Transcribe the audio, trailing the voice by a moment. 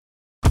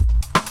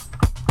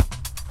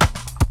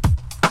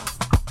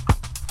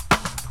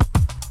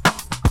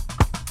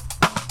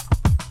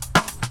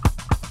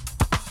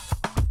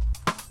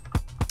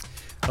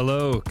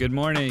Hello, good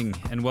morning,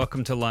 and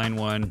welcome to Line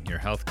 1, your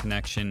health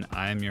connection.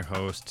 I am your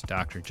host,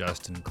 Dr.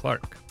 Justin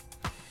Clark.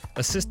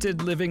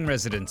 Assisted living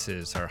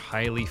residences are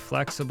highly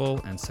flexible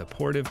and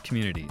supportive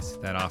communities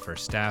that offer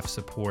staff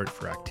support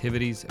for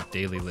activities of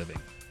daily living.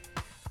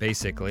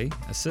 Basically,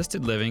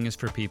 assisted living is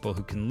for people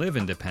who can live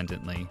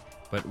independently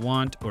but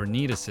want or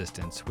need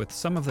assistance with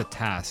some of the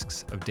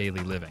tasks of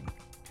daily living.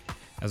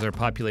 As our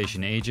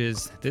population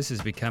ages, this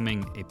is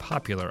becoming a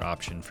popular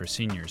option for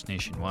seniors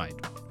nationwide.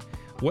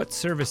 What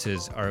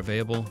services are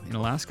available in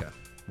Alaska?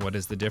 What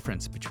is the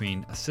difference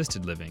between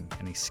assisted living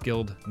and a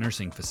skilled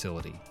nursing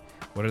facility?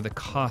 What are the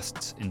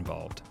costs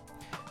involved?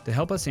 To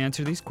help us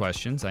answer these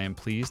questions, I am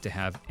pleased to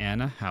have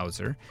Anna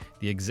Hauser,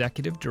 the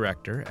Executive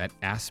Director at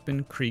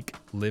Aspen Creek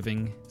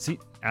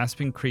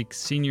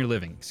Senior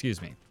Living.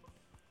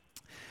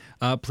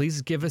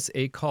 Please give us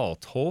a call,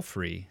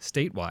 toll-free,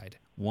 statewide,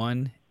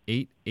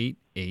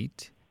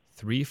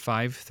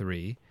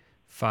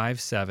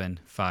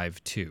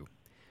 1-888-353-5752.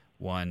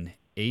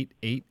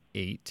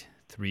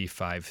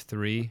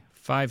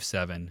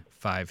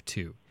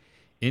 1-888-353-5752.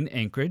 In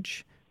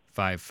Anchorage,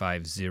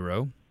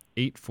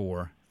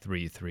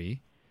 550-8433,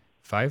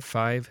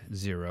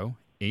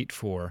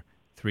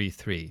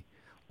 550-8433.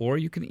 Or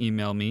you can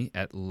email me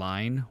at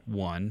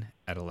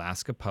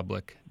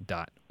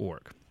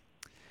line1@alaskapublic.org.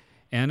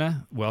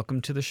 Anna,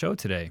 welcome to the show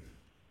today.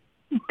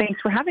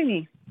 Thanks for having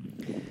me.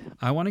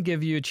 I want to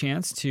give you a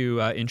chance to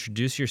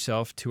introduce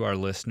yourself to our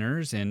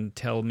listeners and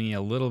tell them a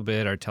little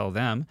bit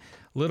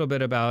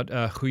about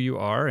who you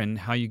are and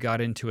how you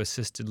got into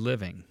assisted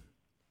living.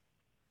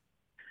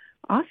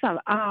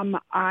 Awesome.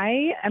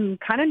 I am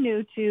kind of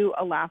new to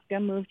Alaska,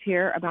 moved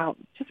here about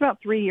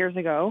 3 years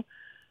ago.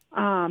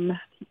 Came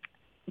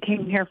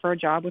here for a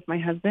job with my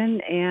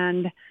husband,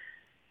 and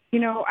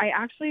I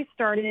actually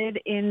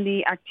started in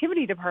the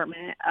activity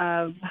department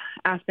of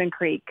Aspen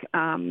Creek.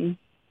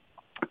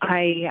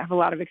 I have a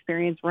lot of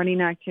experience running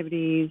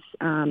activities,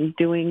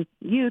 doing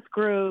youth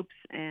groups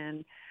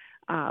and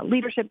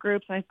leadership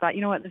groups. And I thought,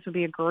 this would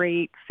be a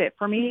great fit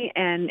for me.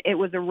 And it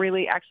was a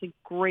really actually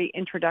great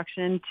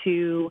introduction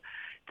to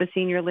the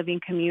senior living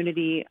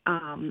community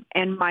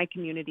and my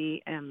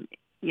community.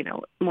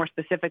 More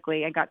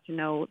specifically, I got to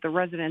know the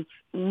residents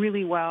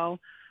really well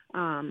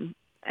and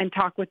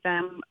talk with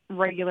them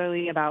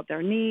regularly about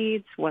their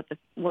needs, what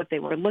they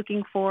were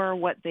looking for,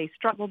 what they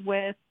struggled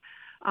with.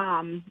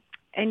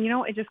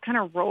 It just kind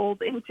of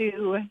rolled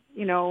into,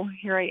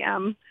 here I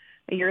am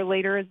a year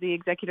later as the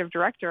executive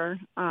director,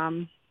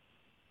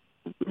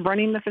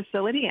 running the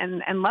facility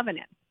and loving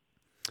it.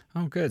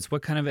 Oh, good. So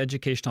what kind of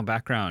educational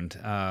background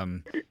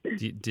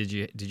did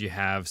you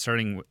have?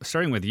 Starting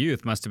with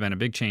youth must have been a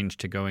big change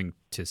to going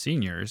to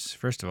seniors,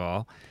 first of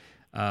all.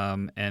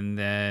 And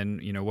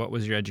then, what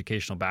was your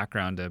educational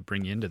background to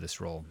bring you into this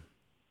role?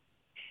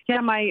 Yeah,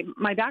 my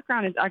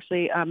background is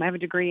actually, I have a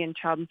degree in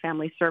child and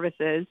family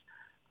services.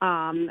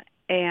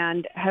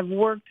 And have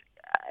worked,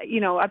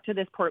 up to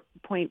this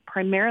point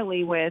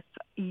primarily with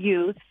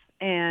youth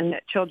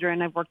and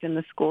children. I've worked in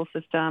the school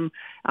system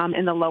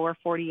in the lower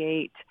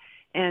 48.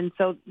 And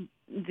so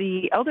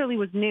the elderly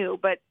was new,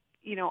 but,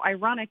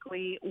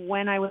 ironically,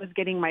 when I was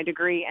getting my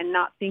degree and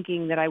not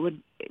thinking that I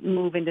would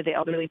move into the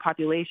elderly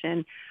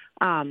population,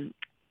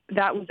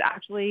 that was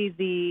actually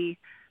the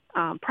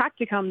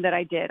practicum that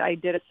I did. I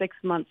did a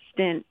 6-month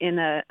stint in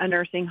a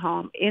nursing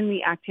home in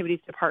the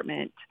activities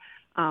department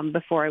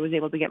before I was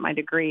able to get my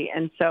degree.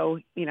 And so,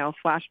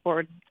 flash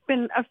forward, it's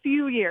been a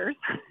few years.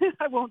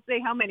 I won't say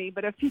how many,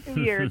 but a few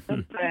years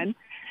since then.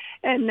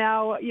 And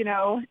now,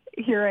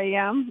 here I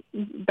am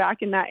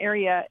back in that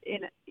area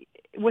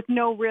with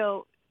no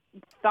real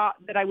thought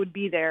that I would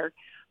be there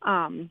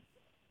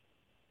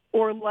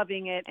or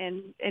loving it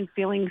and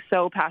feeling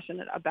so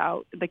passionate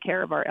about the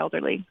care of our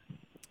elderly.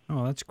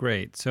 Oh, that's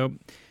great. So,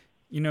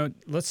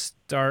 let's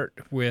start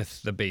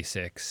with the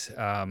basics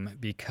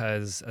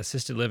because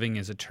assisted living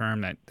is a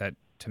term that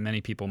to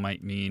many people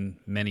might mean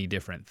many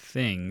different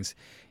things,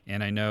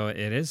 and I know it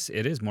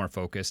is more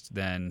focused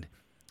than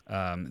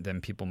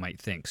people might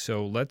think.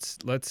 So I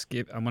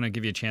want to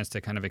give you a chance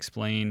to kind of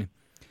explain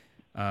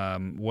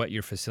what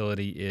your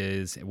facility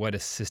is, what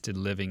assisted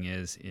living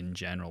is in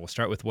general. We'll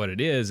start with what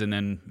it is, and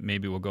then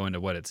maybe we'll go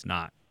into what it's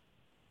not.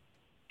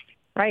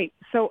 Right.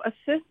 So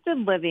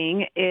assisted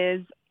living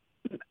is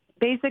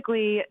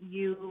basically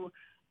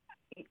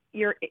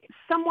you're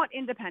somewhat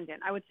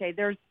independent. I would say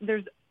there's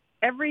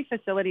every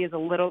facility is a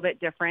little bit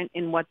different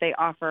in what they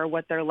offer,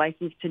 what they're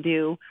licensed to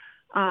do,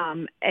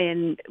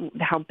 and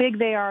how big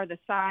they are, the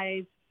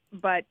size.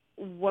 But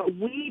what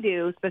we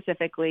do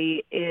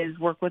specifically is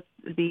work with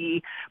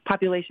the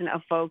population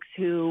of folks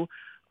who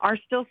are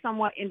still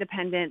somewhat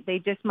independent. They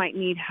just might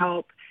need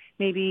help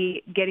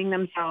maybe getting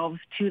themselves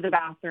to the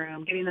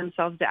bathroom, getting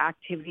themselves to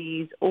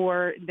activities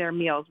or their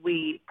meals.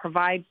 We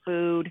provide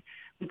food.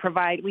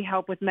 We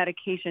help with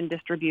medication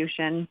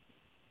distribution.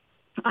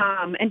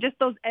 And just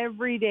those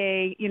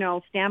everyday,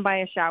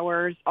 standby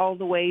showers all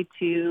the way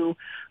to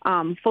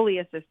fully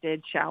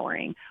assisted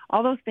showering.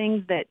 All those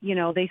things that,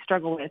 they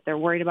struggle with. They're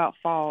worried about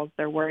falls.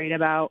 They're worried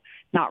about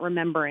not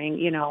remembering,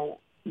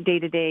 day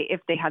to day if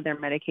they had their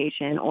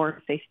medication or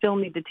if they still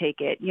need to take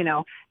it.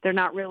 They're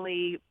not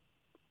really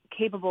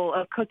capable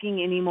of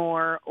cooking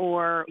anymore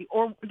or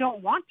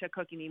don't want to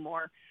cook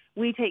anymore.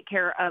 We take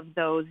care of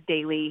those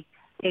daily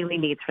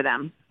needs for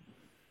them.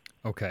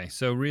 Okay,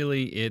 so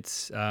really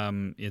it's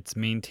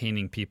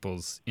maintaining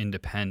people's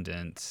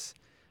independence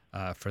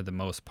for the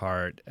most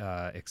part,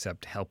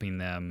 except helping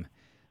them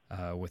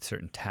with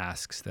certain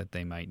tasks that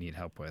they might need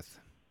help with.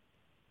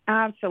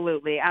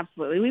 Absolutely.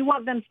 We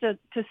want them to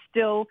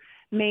still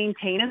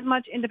maintain as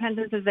much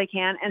independence as they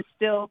can and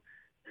still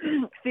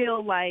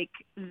feel like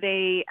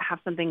they have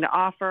something to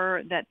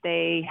offer, that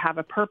they have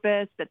a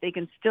purpose, that they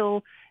can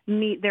still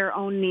meet their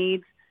own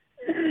needs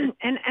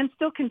and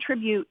still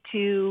contribute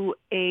to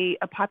a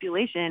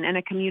population and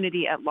a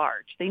community at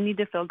large. They need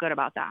to feel good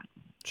about that.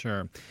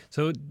 Sure.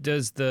 So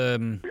does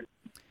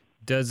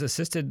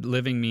assisted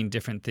living mean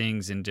different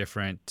things in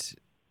different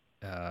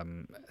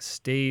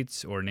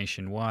states or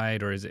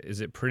nationwide, or is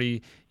it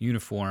pretty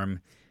uniform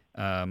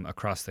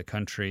across the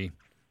country?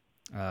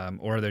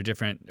 Or are there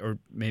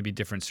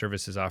different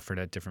services offered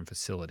at different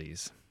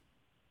facilities?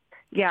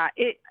 Yeah,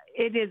 it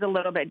is a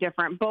little bit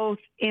different, both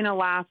in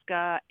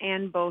Alaska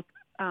and both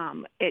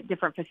at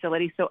different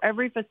facilities. So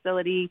every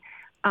facility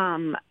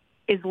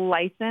is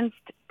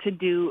licensed to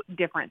do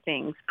different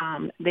things.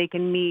 They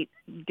can meet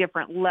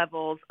different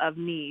levels of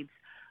needs.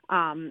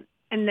 And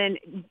then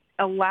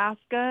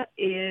Alaska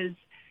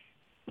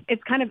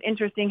it's kind of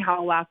interesting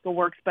how Alaska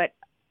works, but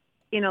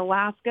in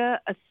Alaska,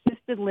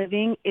 assisted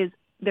living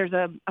there's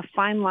a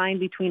fine line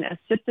between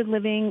assisted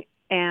living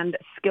and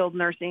skilled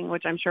nursing,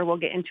 which I'm sure we'll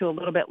get into a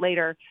little bit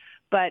later.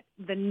 But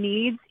the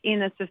needs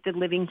in assisted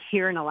living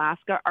here in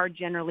Alaska are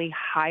generally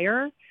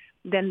higher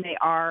than they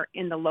are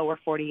in the lower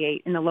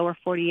 48. In the lower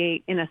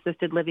 48, in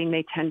assisted living,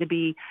 they tend to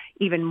be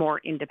even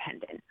more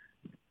independent.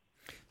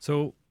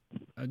 So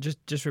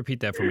just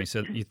repeat that for me.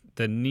 So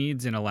the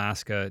needs in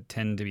Alaska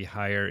tend to be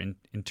higher in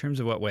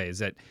terms of what way? Is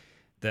that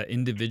the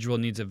individual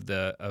needs of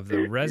the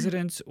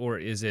residents,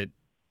 or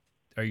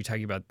are you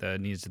talking about the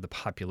needs of the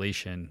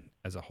population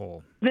as a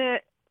whole?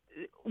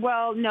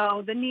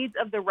 No, the needs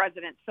of the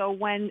residents. So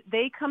when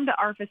they come to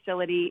our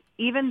facility,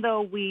 even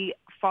though we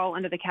fall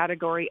under the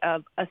category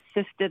of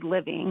assisted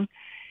living,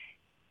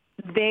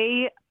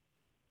 they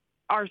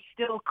are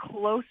still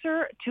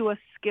closer to a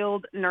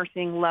skilled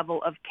nursing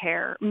level of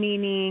care,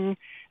 meaning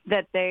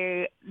that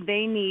they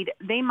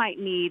might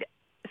need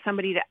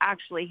somebody to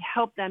actually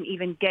help them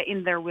even get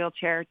in their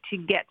wheelchair to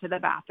get to the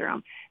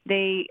bathroom.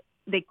 They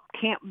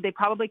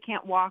probably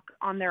can't walk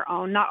on their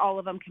own. Not all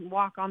of them can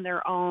walk on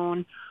their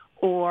own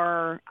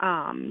or,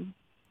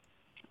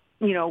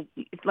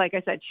 like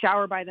I said,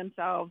 shower by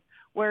themselves.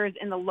 Whereas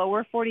in the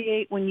lower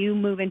 48, when you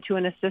move into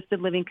an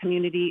assisted living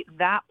community,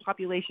 that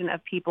population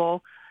of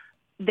people,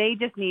 they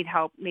just need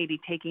help maybe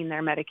taking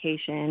their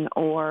medication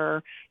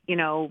or,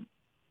 an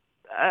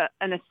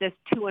assist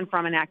to and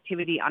from an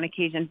activity on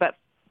occasion. But,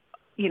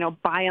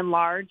 by and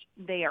large,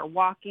 they are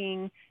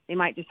walking. They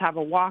might just have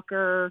a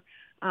walker.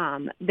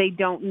 They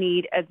don't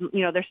need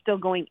they're still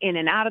going in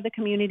and out of the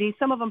community.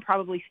 Some of them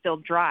probably still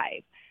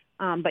drive.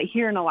 But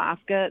here in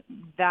Alaska,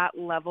 that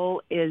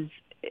level is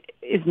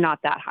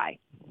not that high.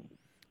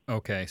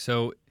 Okay.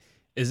 So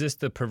is this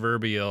the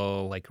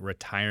proverbial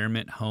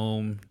retirement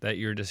home that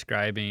you're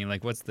describing?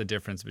 What's the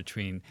difference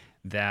between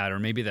that, or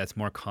maybe that's a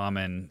more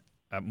common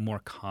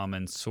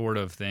sort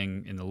of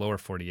thing in the lower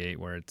 48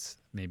 where it's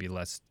maybe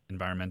less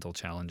environmental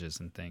challenges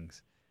and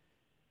things?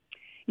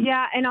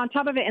 Yeah, and on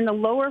top of it, in the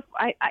lower,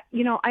 I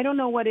don't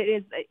know what it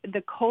is.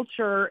 The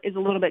culture is a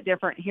little bit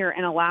different here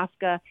in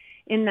Alaska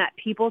in that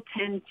people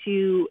tend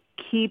to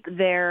keep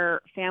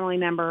their family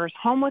members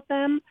home with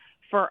them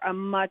for a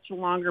much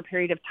longer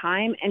period of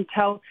time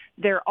until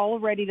they're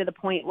already to the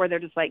point where they're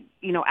just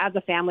as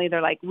a family,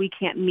 they're like, we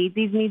can't meet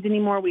these needs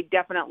anymore. We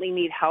definitely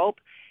need help.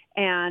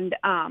 And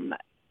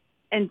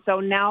so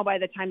now by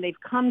the time they've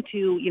come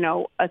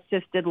to,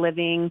 assisted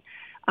living,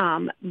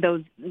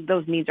 those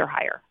needs are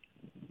higher.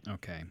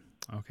 Okay.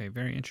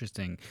 Very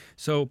interesting.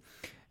 So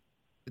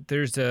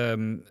there's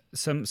some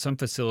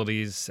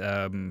facilities,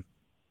 I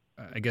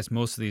guess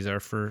most of these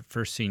are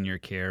for senior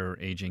care or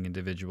aging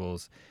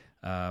individuals.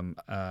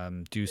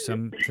 Do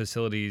some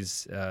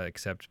facilities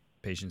accept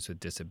patients with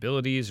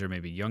disabilities or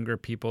maybe younger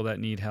people that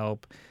need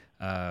help?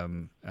 Are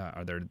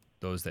there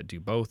those that do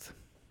both?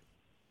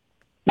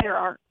 There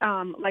are.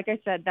 Like I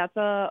said, that's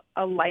a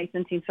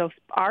licensing. So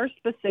ours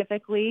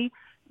specifically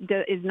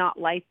is not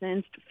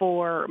licensed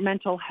for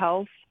mental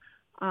health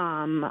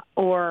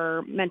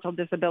or mental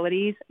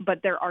disabilities,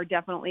 but there are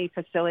definitely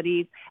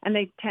facilities, and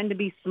they tend to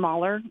be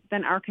smaller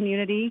than our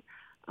community,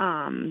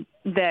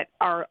 that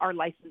are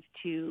licensed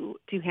to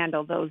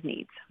handle those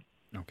needs.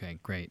 Okay,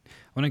 great. I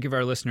want to give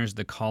our listeners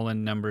the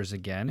call-in numbers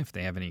again if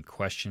they have any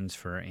questions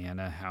for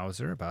Anna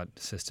Hauser about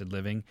assisted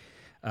living.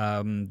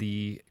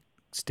 The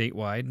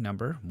statewide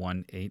number,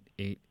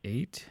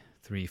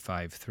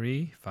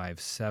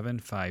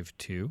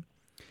 1-888-353-5752.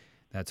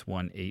 That's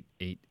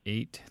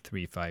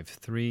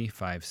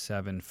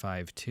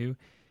 1-888-353-5752.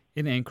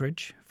 In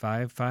Anchorage,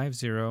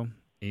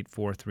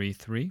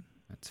 550-8433.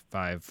 That's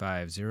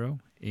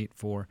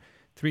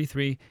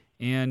 550-8433.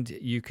 And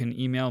you can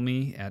email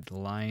me at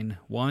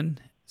line1,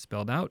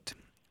 spelled out,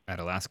 at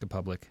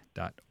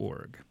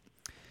alaskapublic.org.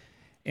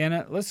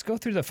 And let's go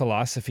through the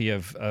philosophy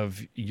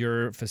of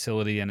your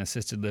facility and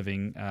assisted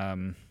living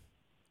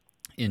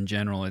in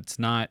general. It's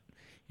not,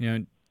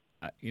 when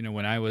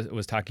I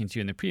was talking to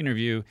you in the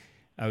pre-interview,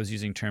 I was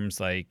using terms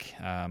like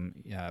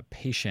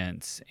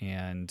patients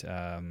and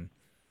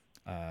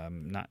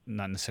not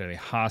necessarily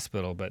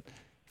hospital, but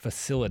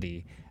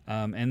facility.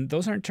 And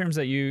those aren't terms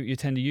that you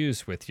tend to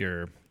use with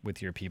your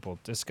people.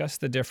 Discuss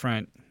the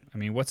different.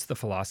 What's the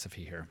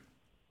philosophy here?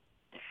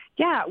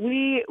 Yeah,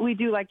 we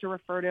do like to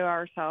refer to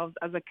ourselves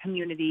as a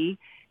community,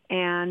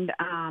 and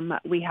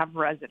we have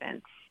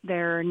residents.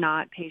 They're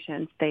not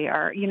patients. They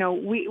are,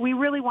 we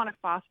really want to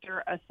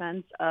foster a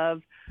sense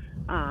of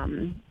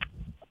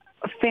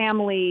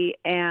family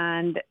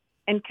and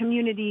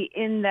community,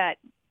 in that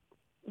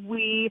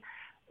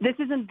this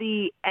isn't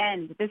the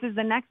end. This is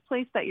the next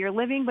place that you're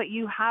living, but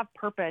you have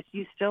purpose.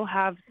 You still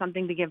have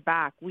something to give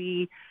back.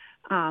 We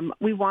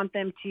want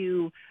them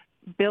to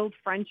build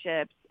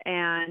friendships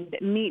and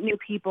meet new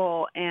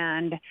people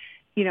and,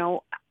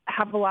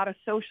 have a lot of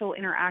social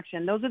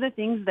interaction. Those are the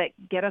things that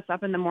get us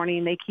up in the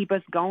morning. They keep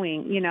us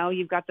going.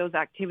 You've got those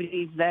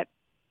activities that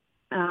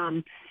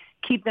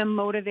keep them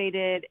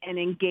motivated and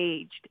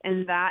engaged,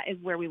 and that is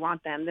where we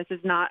want them. This is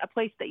not a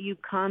place that you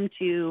come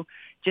to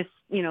just,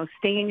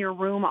 stay in your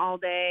room all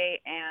day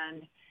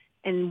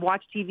and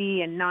watch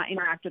TV and not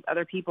interact with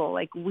other people.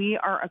 Like, we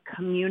are a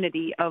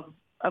community of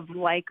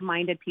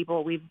like-minded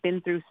people. We've been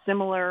through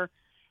similar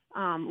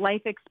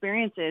life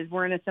experiences.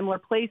 We're in a similar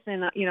place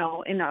in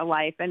our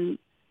life, and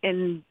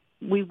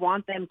we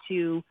want them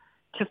to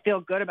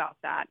feel good about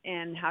that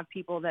and have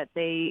people that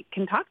they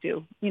can talk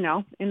to,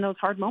 in those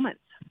hard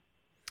moments.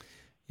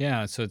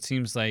 Yeah, so it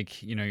seems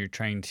like, you're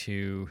trying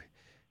to,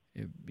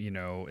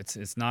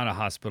 it's not a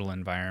hospital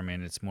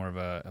environment. It's more of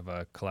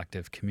a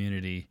collective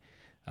community.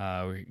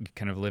 We're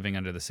kind of living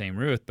under the same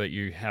roof, but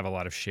you have a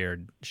lot of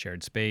shared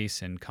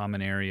space and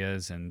common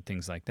areas and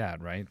things like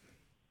that, right?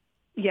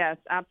 Yes,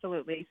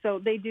 absolutely. So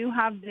they do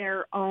have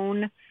their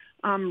own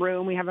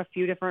room. We have a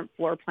few different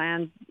floor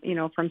plans,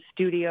 from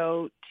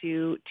studio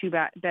to two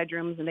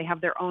bedrooms, and they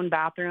have their own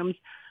bathrooms.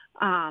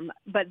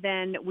 But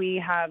then we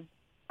have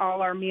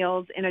all our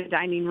meals in a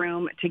dining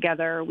room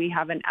together. We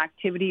have an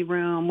activity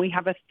room. We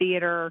have a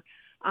theater.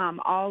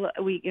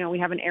 We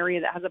have an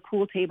area that has a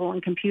pool table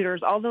and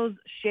computers. All those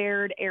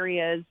shared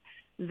areas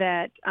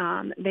that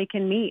they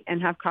can meet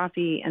and have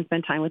coffee and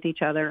spend time with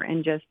each other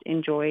and just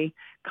enjoy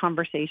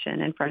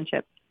conversation and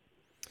friendship.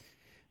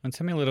 And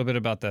tell me a little bit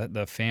about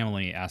the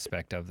family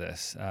aspect of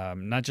this.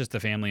 Not just the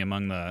family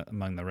among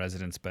the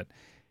residents, but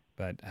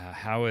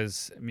how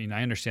is?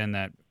 I understand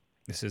that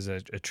this is a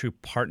true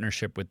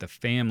partnership with the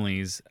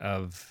families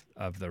of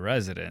the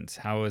residents.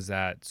 How does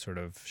that sort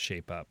of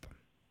shape up?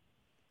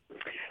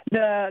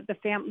 How does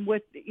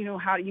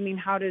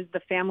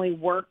the family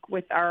work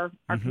with our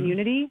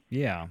community?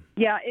 Yeah,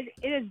 it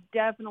is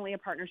definitely a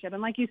partnership.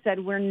 And like you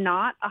said, we're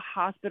not a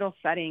hospital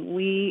setting.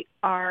 We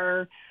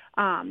are,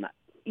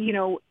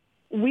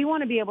 we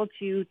want to be able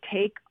to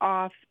take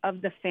off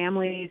of the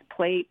family's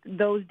plate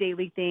those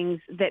daily things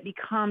that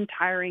become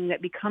tiring,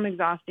 that become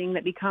exhausting,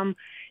 that become,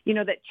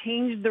 that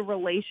change the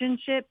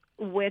relationship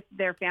with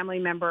their family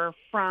member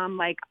from,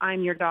 like,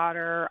 I'm your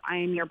daughter, I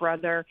am your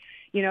brother,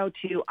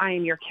 to I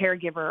am your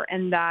caregiver.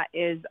 And that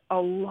is a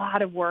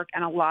lot of work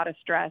and a lot of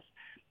stress.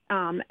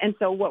 And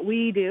so what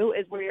we do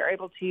is we are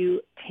able to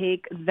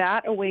take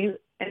that away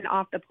and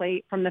off the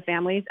plate from the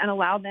families and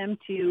allow them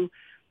to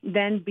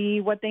then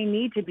be what they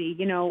need to be.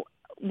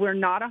 We're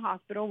not a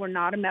hospital. We're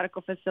not a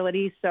medical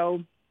facility.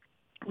 So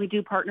we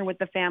do partner with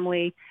the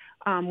family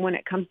when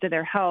it comes to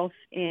their health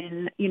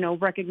in,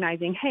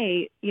 recognizing,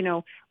 hey,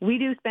 we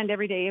do spend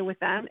every day with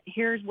them.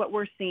 Here's what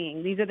we're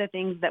seeing. These are the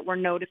things that we're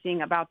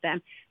noticing about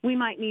them. We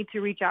might need to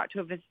reach out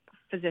to a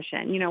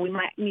physician. We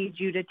might need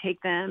you to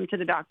take them to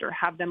the doctor,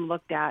 have them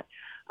looked at.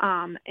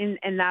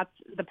 And that's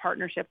the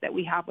partnership that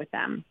we have with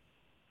them.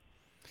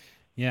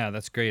 Yeah,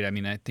 that's great.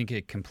 I think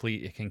it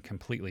can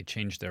completely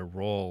change their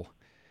role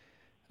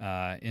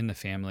in the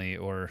family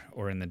or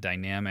in the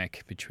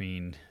dynamic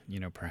between,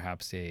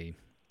 perhaps a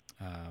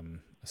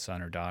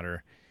son or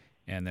daughter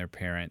and their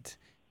parent.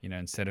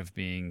 Instead of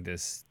being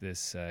this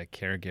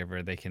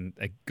caregiver, they can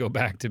go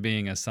back to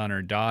being a son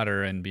or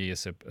daughter and be a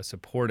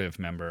supportive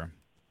member.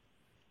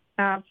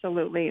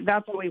 Absolutely.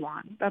 That's what we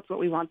want. That's what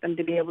we want them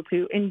to be able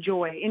to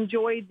enjoy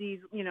these,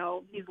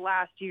 these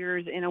last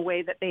years in a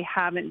way that they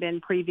haven't been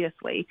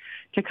previously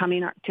to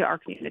coming to our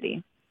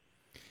community.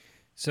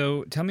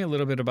 So tell me a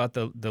little bit about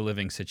the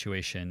living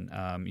situation.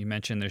 You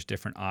mentioned there's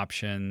different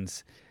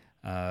options.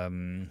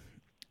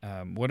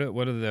 What are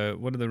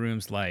the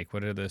rooms like?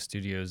 What are the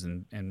studios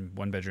and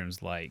one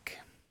bedrooms like?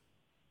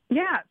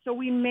 Yeah, so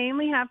we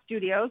mainly have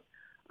studios.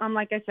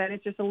 Like I said,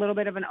 it's just a little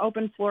bit of an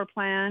open floor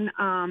plan.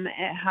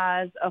 It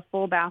has a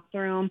full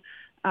bathroom.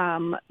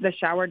 The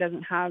shower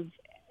doesn't have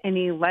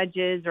any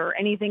ledges or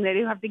anything they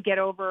do have to get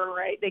over,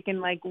 right? They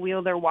can like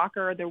wheel their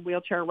walker or their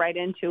wheelchair right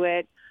into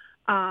it.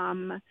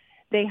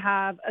 They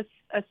have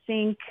a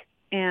sink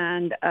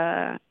and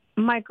a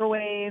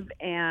microwave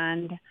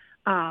and,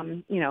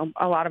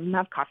 a lot of them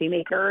have coffee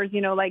makers,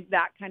 like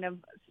that kind of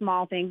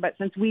small thing. But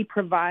since we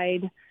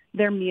provide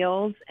their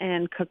meals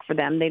and cook for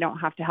them, they don't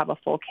have to have a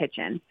full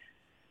kitchen.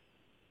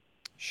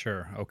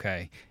 Sure.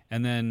 Okay.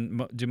 And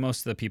then do most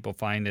of the people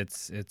find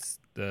it's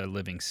the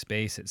living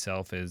space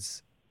itself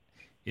is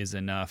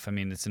enough? I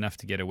mean, it's enough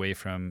to get away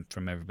from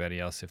everybody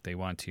else if they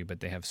want to,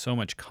 but they have so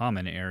much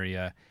common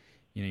area,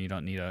 you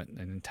don't need an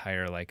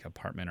entire like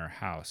apartment or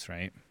house,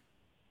 right?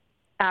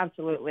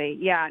 Absolutely.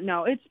 Yeah,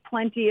 no, it's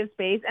plenty of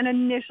space. And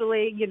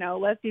initially,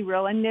 let's be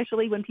real,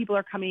 when people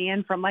are coming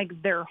in from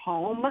like their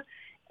home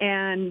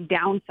and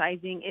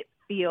downsizing, it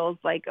feels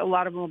like a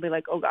lot of them will be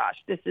like, oh gosh,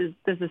 this is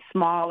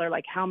small, or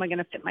like, how am I going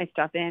to fit my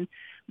stuff in?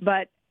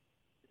 But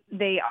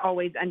they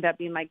always end up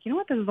being like, you know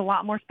what, this is a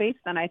lot more space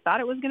than I thought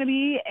it was going to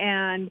be.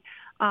 And,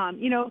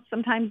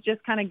 sometimes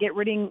just kind of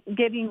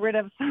getting rid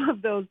of some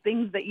of those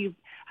things that you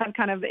have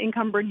kind of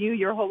encumbered you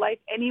your whole life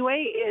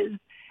anyway is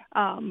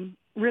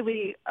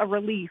really a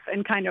relief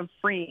and kind of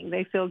freeing.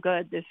 They feel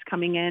good just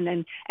coming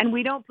in, and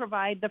we don't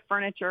provide the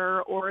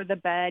furniture or the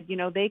bed.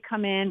 They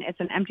come in,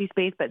 it's an empty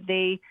space, but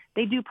they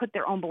do put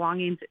their own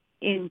belongings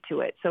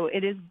into it. So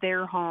it is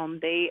their home.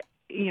 They,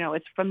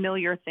 it's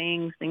familiar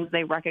things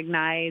they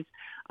recognize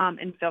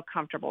and feel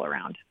comfortable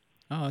around.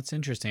 Oh, that's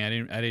interesting. I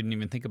didn't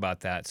even think about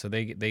that. So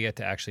they get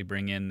to actually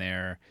bring in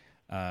their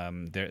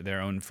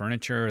own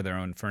furniture, their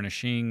own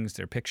furnishings,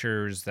 their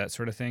pictures, that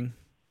sort of thing.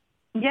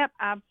 Yep,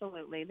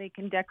 absolutely. They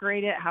can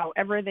decorate it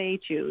however they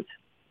choose.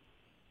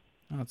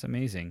 Oh, that's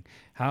amazing.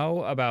 How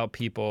about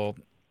people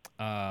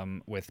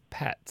with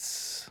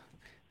pets?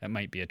 That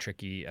might be a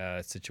tricky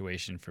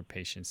situation for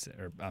patients,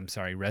 or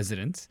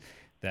residents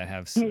that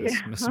have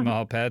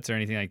small pets or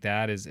anything like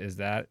that. Is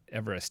that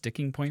ever a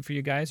sticking point for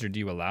you guys, or do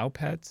you allow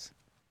pets?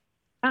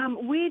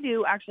 We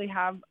do actually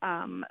have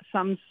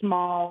some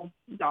small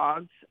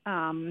dogs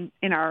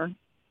in our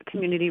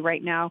community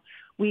right now.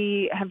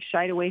 We have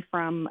shied away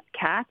from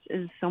cats,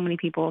 as so many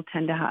people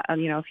tend to have.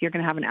 If you're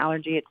going to have an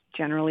allergy, it's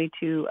generally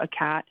to a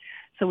cat.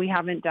 So we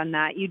haven't done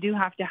that. You do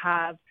have to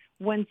have,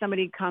 when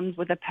somebody comes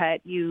with a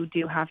pet, you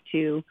do have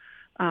to,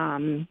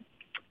 kind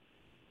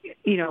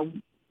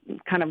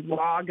of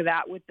log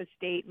that with the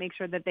state, make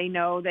sure that they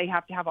know they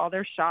have to have all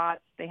their shots.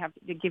 They have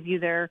to give you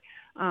their,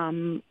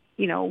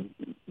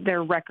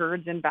 their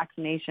records and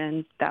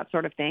vaccinations, that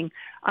sort of thing.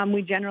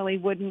 We generally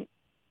wouldn't,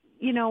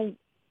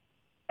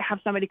 have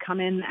somebody come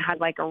in that had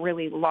like a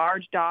really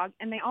large dog,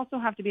 and they also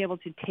have to be able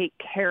to take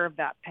care of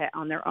that pet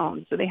on their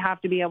own. So they have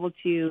to be able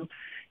to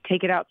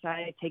take it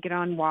outside, take it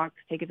on walks,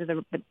 take it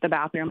to the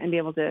bathroom, and be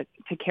able to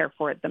care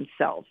for it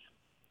themselves.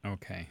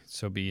 Okay,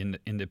 so be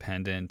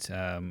independent.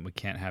 We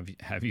can't have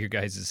your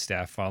guys'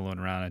 staff following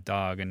around a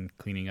dog and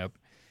cleaning up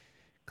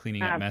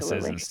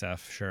messes and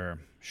stuff. Sure.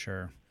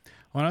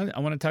 I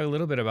want to talk a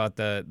little bit about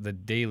the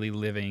daily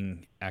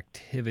living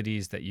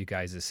activities that you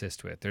guys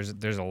assist with.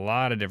 There's a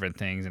lot of different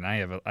things, and I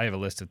have a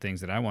list of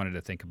things that I wanted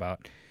to think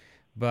about,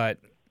 but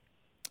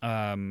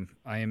I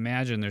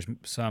imagine there's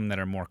some that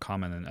are more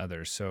common than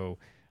others. So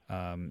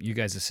you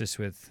guys assist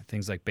with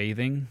things like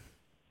bathing?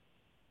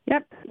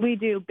 Yep, we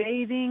do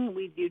bathing,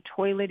 we do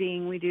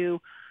toileting, we do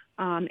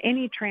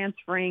any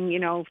transferring,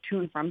 to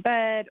and from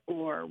bed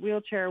or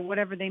wheelchair,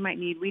 whatever they might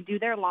need. We do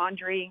their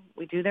laundry,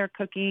 we do their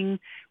cooking,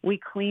 we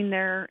clean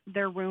their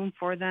room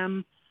for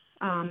them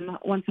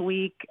once a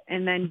week,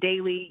 and then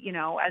daily,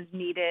 as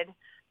needed.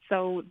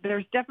 So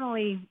there's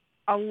definitely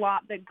a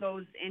lot that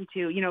goes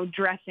into,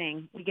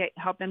 dressing. We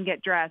help them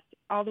get dressed,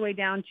 all the way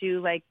down to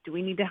like, do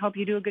we need to help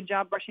you do a good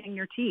job brushing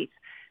your teeth?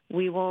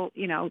 We will,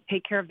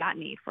 take care of that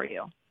need for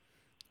you.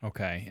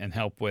 Okay, and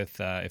help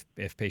with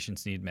if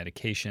patients need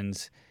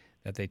medications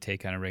that they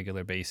take on a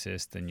regular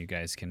basis, then you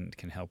guys can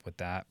help with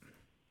that.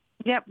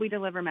 Yep, we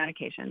deliver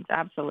medications.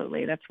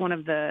 Absolutely. That's one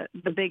of the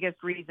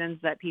biggest reasons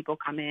that people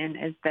come in,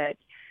 is that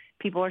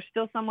people are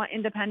still somewhat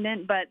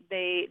independent, but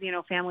they,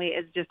 family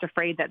is just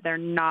afraid that they're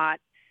not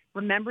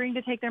remembering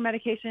to take their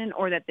medication,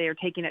 or that they're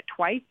taking it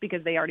twice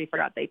because they already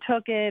forgot they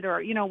took it,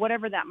 or,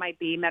 whatever that might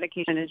be.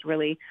 Medication is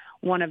really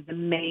one of the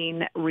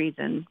main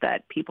reasons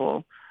that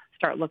people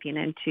start looking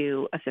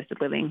into assisted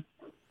living.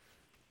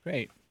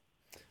 Great.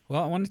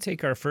 Well, I want to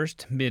take our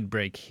first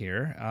mid-break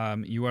here.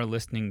 You are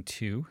listening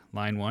to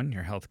Line 1,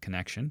 Your Health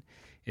Connection.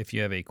 If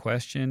you have a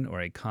question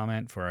or a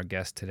comment for our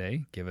guest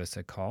today, give us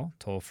a call,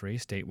 toll-free,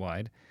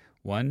 statewide,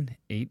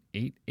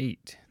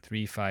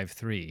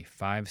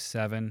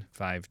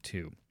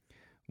 1-888-353-5752,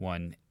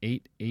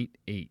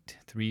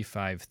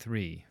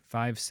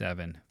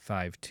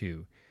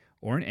 1-888-353-5752,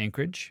 or in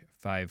Anchorage,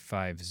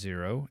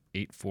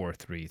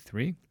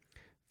 550-8433,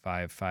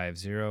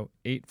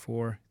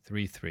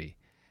 550-8433.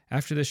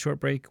 After this short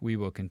break, we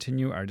will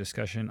continue our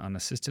discussion on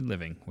assisted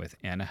living with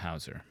Anna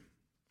Hauser.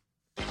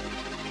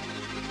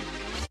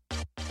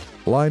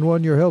 Line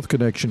 1 Your Health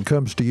Connection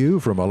comes to you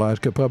from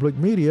Alaska Public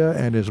Media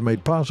and is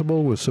made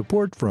possible with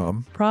support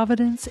from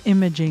Providence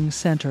Imaging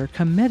Center,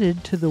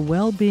 committed to the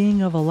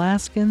well-being of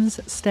Alaskans,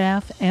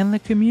 staff, and the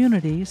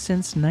community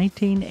since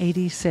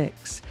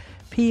 1986.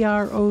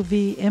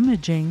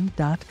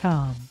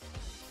 PROVimaging.com.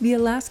 The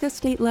Alaska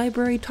State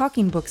Library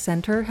Talking Book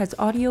Center has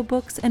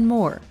audiobooks and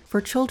more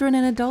for children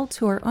and adults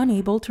who are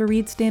unable to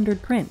read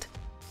standard print.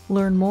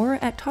 Learn more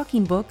at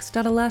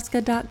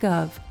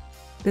talkingbooks.alaska.gov.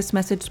 This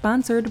message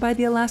sponsored by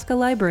the Alaska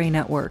Library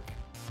Network.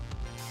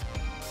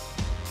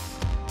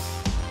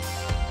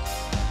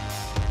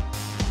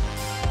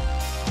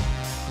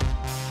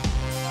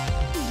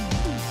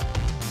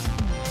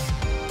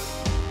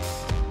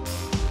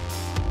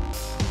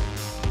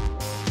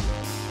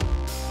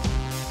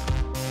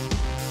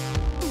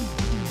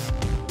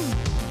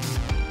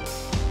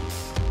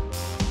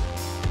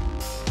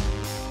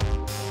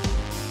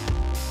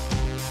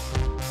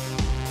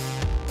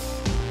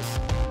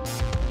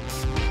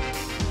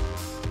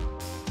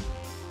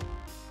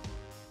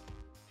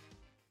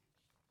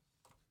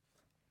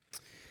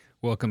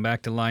 Welcome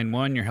back to Line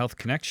 1, your health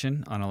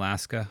connection on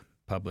Alaska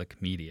Public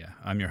Media.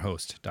 I'm your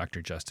host, Dr.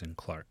 Justin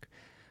Clark.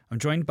 I'm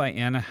joined by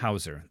Anna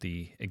Hauser,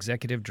 the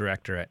Executive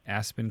Director at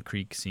Aspen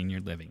Creek Senior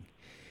Living.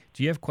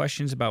 Do you have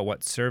questions about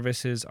what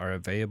services are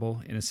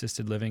available in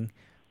assisted living?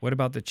 What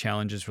about the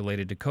challenges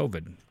related to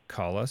COVID?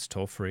 Call us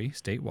toll-free,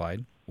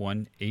 statewide,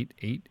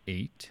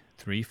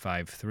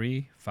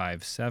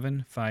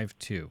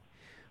 1-888-353-5752,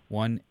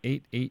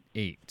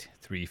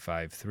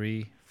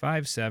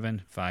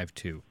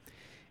 1-888-353-5752.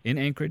 In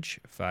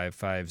Anchorage,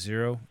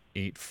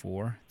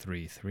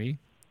 550-8433,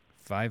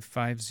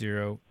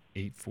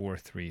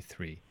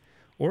 550-8433,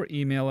 or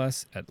email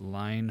us at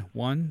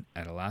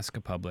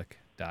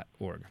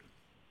line1@alaskapublic.org.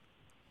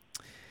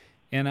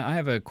 Anna, I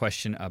have a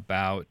question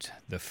about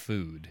the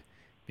food,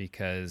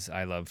 because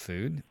I love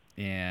food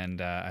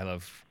and I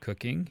love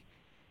cooking,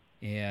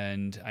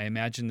 and I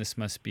imagine this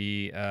must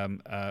be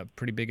a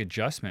pretty big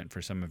adjustment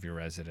for some of your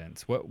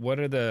residents.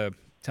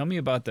 Tell me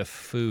about the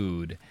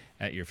food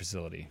at your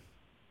facility.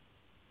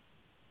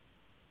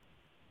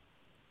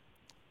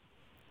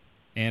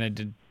 Anna,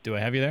 do I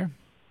have you there?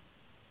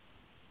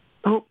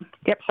 Oh,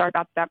 yep. Sorry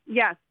about that.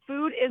 Yes,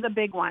 food is a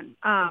big one.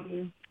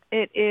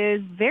 It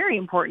is very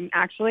important,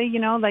 actually. You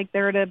know, like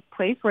they're at a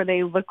place where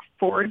they look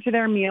forward to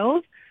their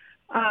meals.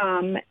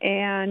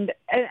 And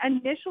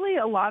initially,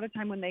 a lot of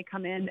time when they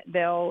come in,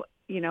 it'll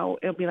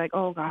be like,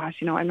 oh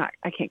gosh, I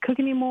can't cook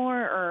anymore,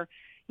 or,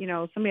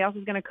 somebody else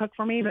is going to cook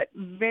for me. But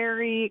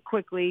very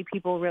quickly,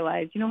 people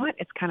realize, you know what,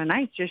 it's kind of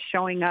nice just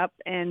showing up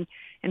and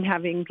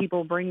having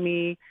people bring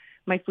me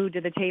my food to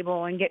the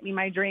table and get me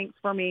my drinks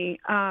for me.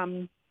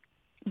 But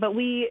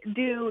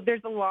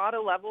there's a lot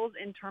of levels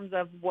in terms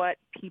of what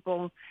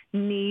people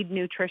need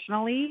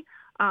nutritionally.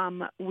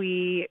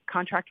 We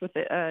contract with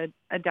a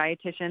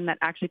dietitian that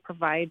actually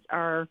provides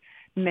our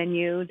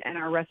menus and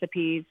our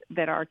recipes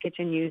that our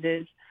kitchen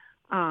uses.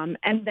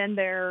 And then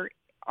there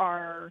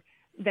are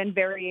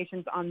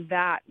variations on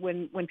that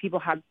when people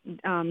have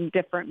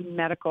different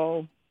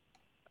medical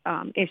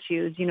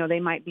issues. They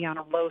might be on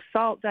a low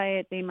salt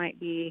diet. They might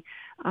be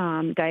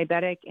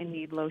diabetic and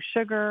need low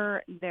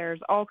sugar.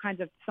 There's all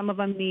kinds of, some of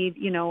them need,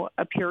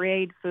 a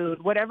pureed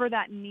food. Whatever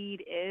that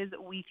need is,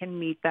 we can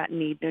meet that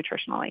need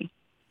nutritionally.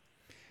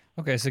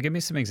 Okay, so give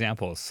me some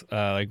examples.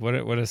 Like what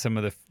are some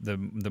of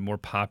the more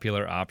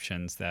popular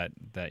options that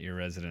your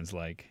residents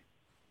like?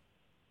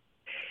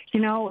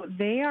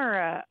 They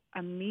are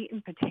a meat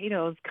and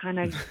potatoes kind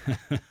of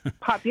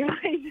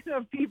population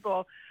of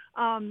people.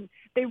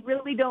 They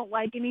really don't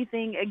like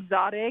anything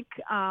exotic,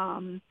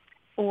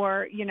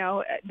 or,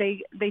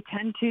 they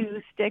tend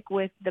to stick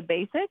with the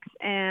basics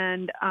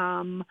and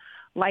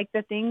like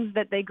the things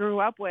that they grew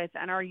up with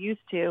and are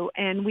used to.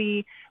 And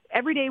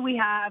every day we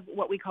have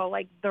what we call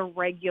like the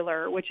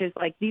regular, which is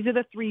like, these are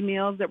the 3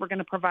 meals that we're going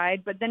to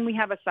provide, but then we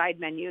have a side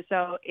menu.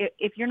 So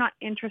if you're not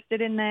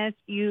interested in this,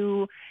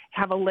 you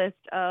have a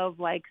list of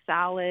like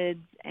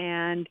salads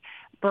and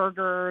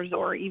burgers,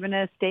 or even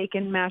a steak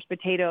and mashed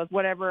potatoes,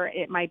 whatever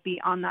it might be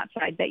on that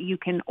side that you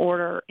can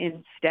order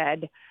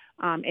instead,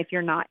 if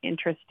you're not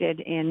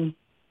interested in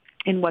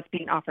what's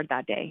being offered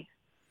that day.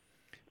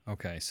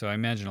 Okay, so I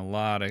imagine a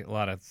lot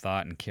of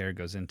thought and care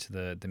goes into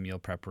the meal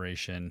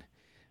preparation,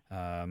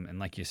 and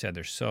like you said,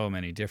 there's so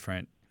many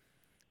different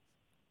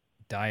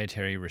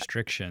dietary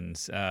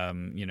restrictions,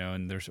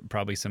 and there's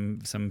probably some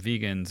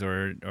vegans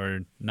or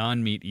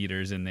non-meat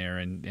eaters in there,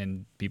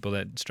 and people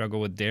that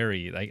struggle with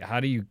dairy. Like, how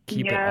do you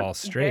keep it all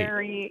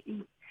straight?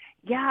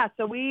 Yeah,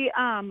 so we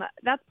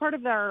that's part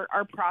of our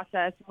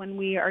process when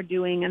we are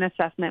doing an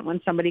assessment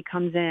when somebody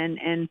comes in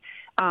and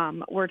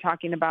we're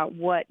talking about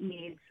what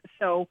needs.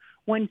 So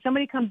when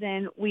somebody comes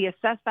in, we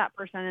assess that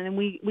person and then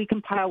we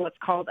compile what's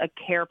called a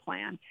care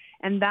plan.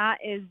 And that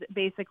is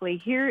basically,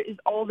 here is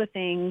all the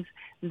things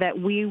that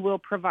we will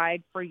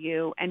provide for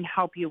you and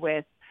help you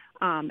with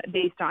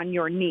based on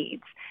your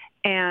needs.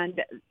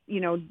 And,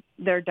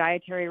 their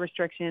dietary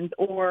restrictions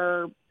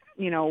or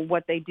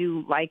what they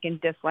do like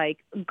and dislike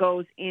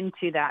goes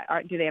into that.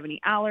 Do they have any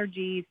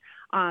allergies?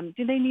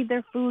 Do they need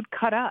their food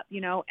cut up?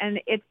 And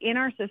it's in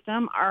our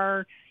system.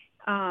 Our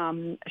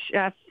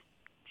chef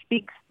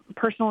speaks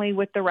personally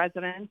with the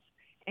residents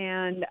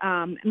and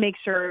make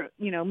sure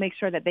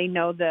that they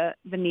know the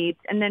needs.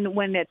 And then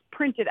when it's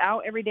printed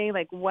out every day,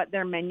 like what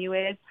their menu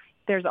is,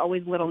 there's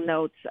always little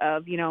notes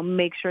of,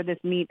 make sure this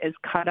meat is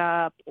cut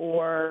up,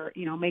 or,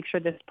 make sure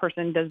this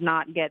person does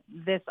not get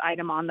this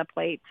item on the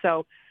plate.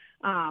 So,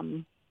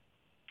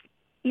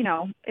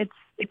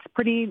 it's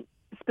pretty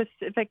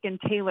specific and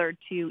tailored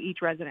to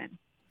each resident.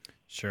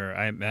 Sure.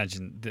 I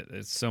imagine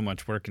there's so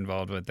much work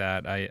involved with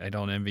that. I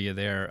don't envy you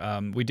there.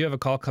 We do have a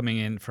call coming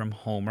in from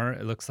Homer.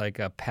 It looks like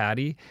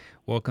Patty.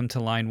 Welcome to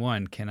Line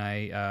 1.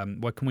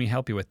 What can we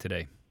help you with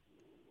today?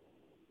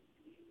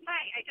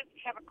 Hi, I just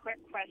have a quick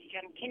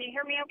question. Can you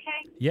hear me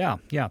okay?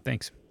 Yeah,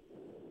 thanks.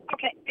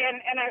 Okay,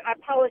 and I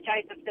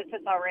apologize if this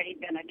has already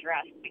been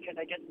addressed because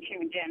I just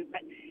tuned in,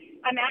 but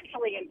I'm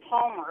actually in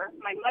Palmer.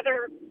 My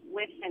mother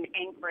lives in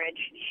Anchorage.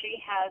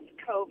 She has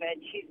COVID.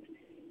 She's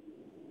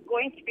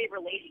going to be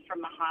released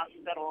from the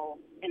hospital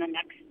in the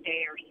next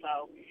day or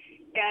so,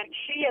 and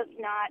she is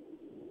not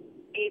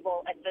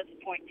able at this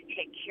point to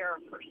take care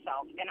of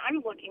herself, and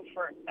I'm looking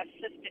for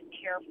assisted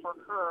care for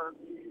her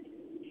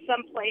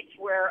someplace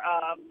where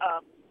a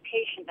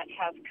patient that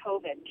has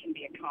COVID can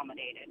be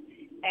accommodated,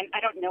 and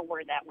I don't know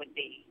where that would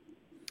be.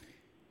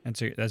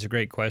 That's a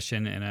great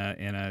question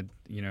and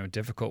a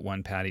difficult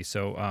one, Patty.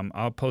 So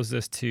I'll pose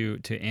this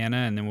to Anna,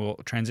 and then we'll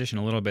transition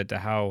a little bit to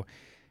how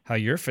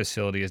your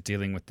facility is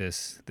dealing with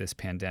this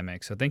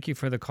pandemic. So thank you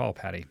for the call,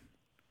 Patty.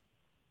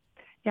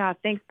 Yeah,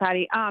 thanks,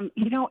 Patty.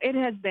 It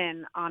has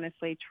been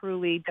honestly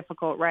truly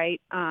difficult,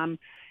 right,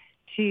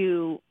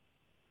 to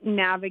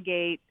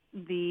navigate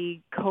the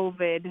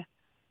COVID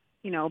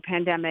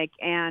pandemic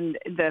and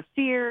the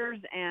fears,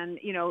 and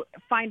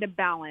find a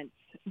balance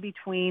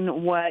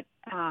between what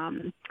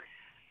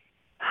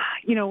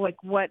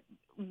what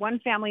one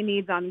family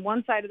needs on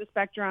one side of the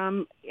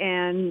spectrum,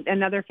 and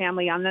another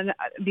family on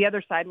the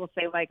other side will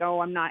say, like, oh,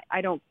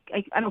 I don't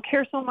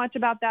care so much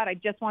about that. I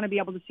just want to be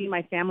able to see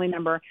my family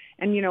member.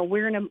 And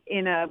we're in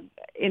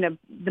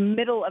the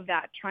middle of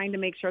that, trying to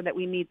make sure that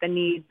we meet the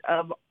needs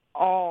of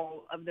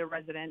all of the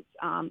residents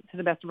to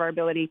the best of our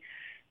ability.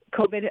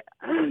 COVID,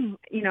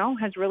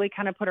 has really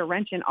kind of put a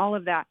wrench in all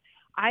of that.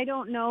 I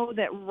don't know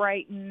that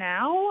right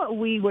now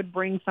we would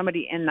bring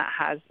somebody in that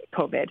has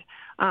COVID.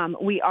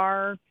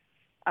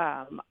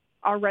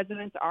 Our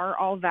residents are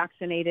all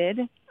vaccinated.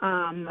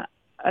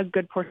 A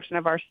good portion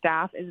of our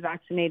staff is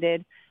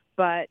vaccinated,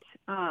 but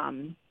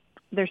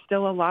there's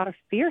still a lot of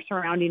fear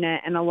surrounding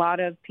it, and a lot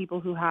of people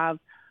who have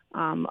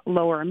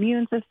lower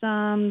immune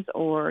systems,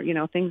 or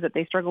things that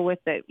they struggle with,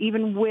 that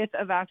even with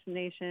a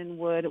vaccination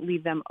would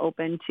leave them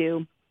open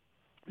to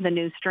the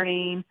new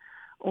strain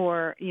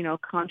or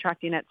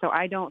contracting it. So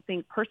I don't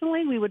think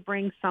personally we would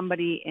bring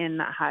somebody in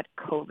that had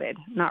COVID,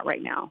 not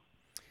right now.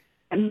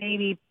 And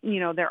maybe,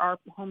 there are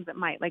homes that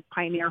might, like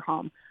Pioneer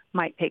Home,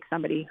 might take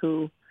somebody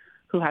who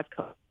has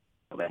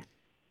COVID.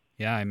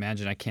 Yeah, I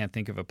imagine. I can't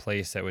think of a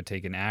place that would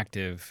take an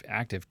active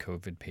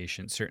COVID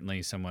patient.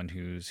 Certainly someone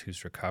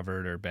who's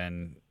recovered or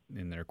been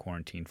in their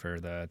quarantine for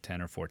the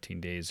 10 or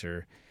 14 days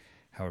or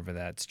however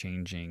that's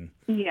changing.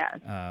 Yeah.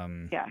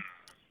 Yeah.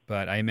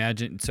 But I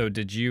imagine, so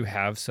did you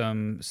have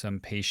some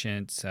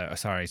patients,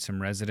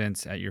 some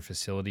residents at your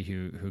facility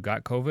who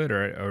got COVID,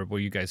 or were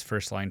you guys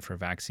first line for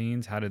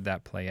vaccines? How did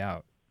that play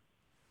out?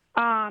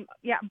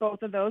 Yeah,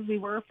 both of those. We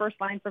were first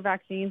line for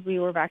vaccines. We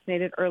were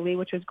vaccinated early,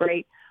 which was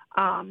great.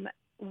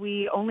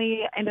 We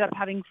only ended up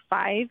having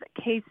 5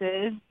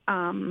 cases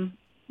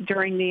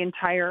during the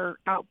entire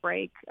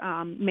outbreak,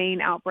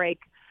 main outbreak,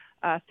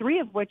 3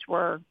 of which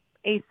were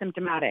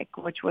asymptomatic,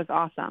 which was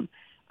awesome.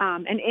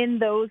 And in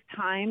those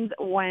times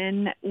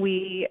when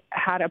we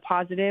had a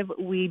positive,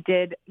 we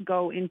did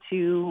go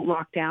into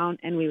lockdown,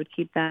 and we would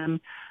keep them.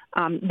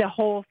 The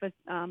whole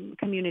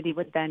community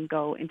would then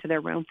go into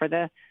their room for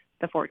the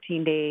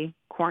 14-day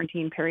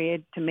quarantine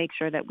period to make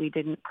sure that we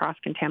didn't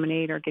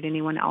cross-contaminate or get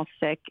anyone else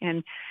sick.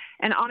 And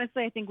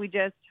honestly, I think we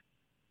just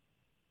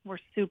were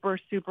super,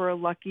 super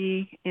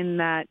lucky in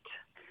that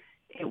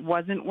it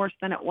wasn't worse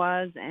than it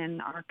was,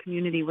 and our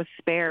community was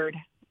spared,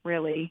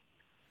 really.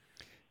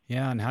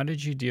 Yeah, and how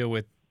did you deal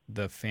with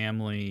the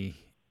family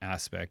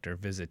aspect or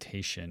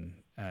visitation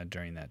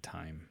during that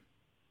time?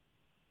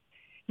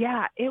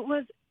 Yeah, it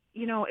was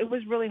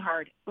really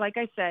hard. Like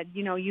I said,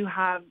 you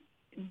have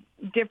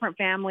different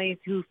families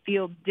who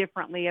feel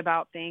differently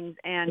about things,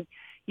 and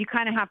you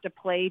kind of have to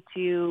play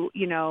to,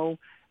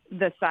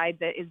 the side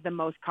that is the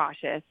most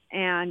cautious.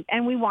 And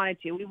we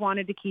wanted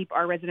to keep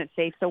our residents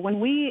safe. So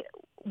when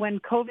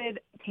COVID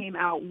came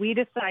out, we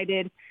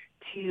decided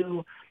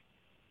to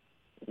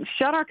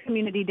shut our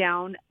community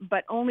down,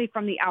 but only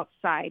from the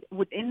outside.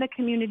 Within the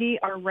community,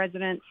 our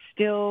residents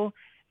still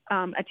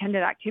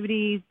attended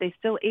activities. They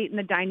still ate in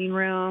the dining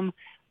room.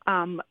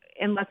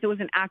 Unless it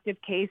was an active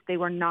case, they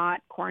were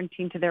not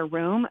quarantined to their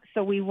room.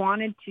 So we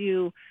wanted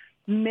to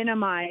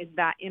minimize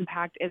that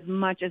impact as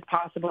much as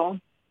possible.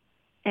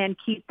 and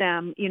keep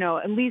them,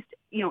 at least,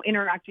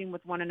 interacting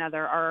with one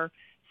another. Our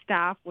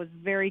staff was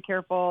very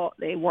careful.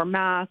 They wore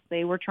masks.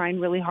 They were trying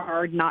really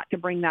hard not to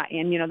bring that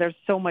in. There's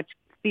so much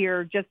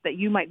fear just that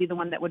you might be the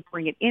one that would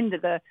bring it into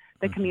the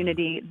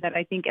community that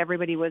I think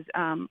everybody was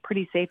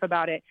pretty safe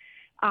about it.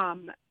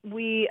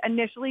 We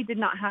initially did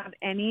not have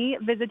any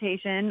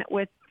visitation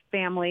with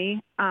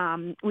family.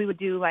 We would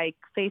do like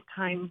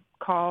FaceTime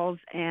calls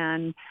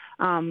and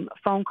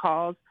phone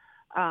calls.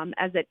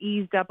 As it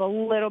eased up a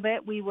little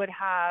bit, we would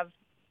have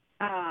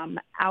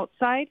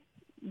outside.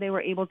 They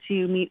were able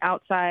to meet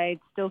outside,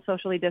 still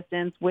socially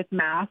distanced with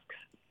masks.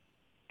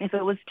 If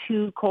it was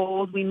too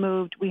cold, we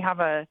moved. We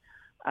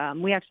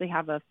actually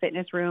have a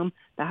fitness room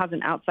that has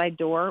an outside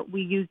door.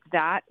 We used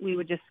that. We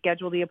would just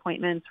schedule the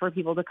appointments for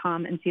people to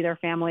come and see their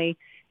family,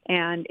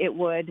 and it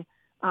would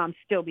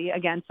still be,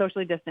 again,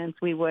 socially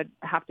distanced. We would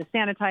have to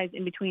sanitize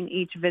in between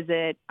each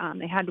visit.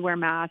 They had to wear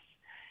masks.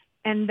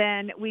 And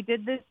then we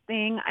did this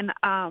thing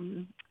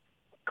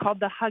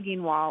called the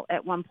hugging wall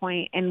at one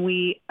point, and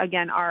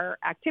our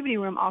activity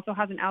room also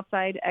has an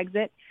outside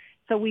exit.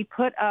 So we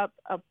put up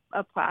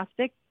a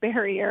plastic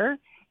barrier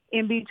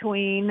in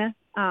between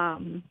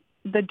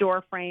the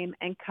door frame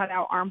and cut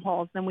out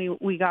armholes. Then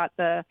we got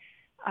the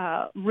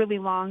really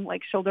long,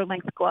 like shoulder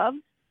length gloves,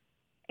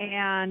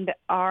 and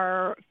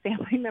our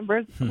family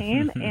members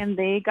came and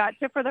they got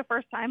to, for the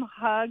first time,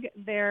 hug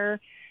their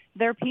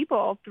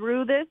people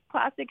through this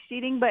plastic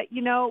sheeting. But,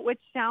 which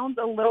sounds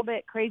a little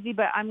bit crazy,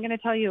 but I'm going to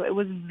tell you, it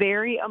was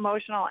very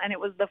emotional, and it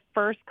was the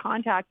first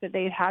contact that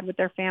they had with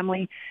their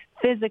family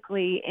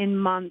physically in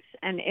months.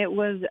 And it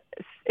was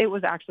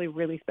actually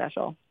really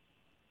special.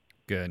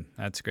 Good.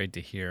 That's great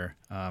to hear.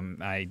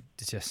 I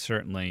just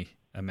certainly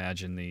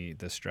imagine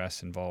the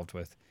stress involved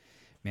with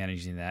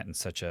managing that in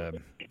such a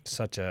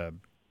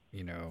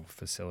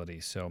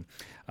facility. So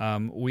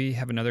we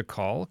have another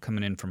call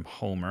coming in from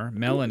Homer.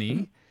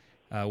 Melanie,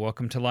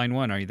 welcome to Line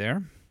 1. Are you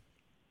there?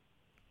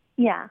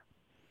 Yeah.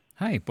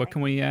 Hi. What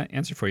can we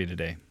answer for you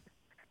today?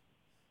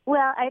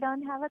 Well, I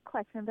don't have a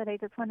question, but I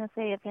just want to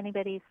say, if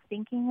anybody's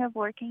thinking of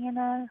working in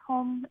a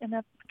home, in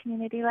a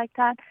community like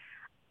that,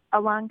 a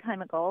long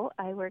time ago,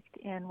 I worked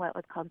in what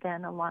was called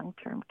then a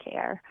long-term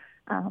care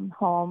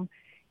home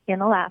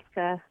in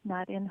Alaska,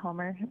 not in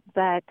Homer.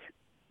 But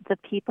the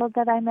people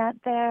that I met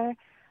there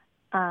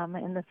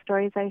and the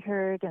stories I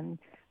heard and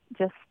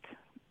just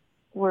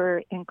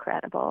were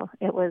incredible.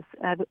 It was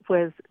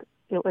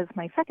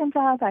my second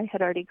job. I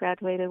had already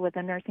graduated with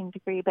a nursing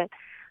degree, but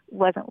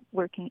wasn't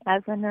working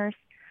as a nurse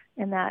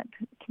in that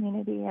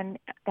community, and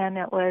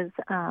it was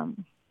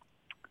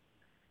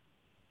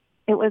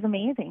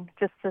amazing.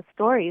 Just the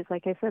stories,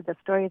 like I said, the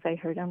stories I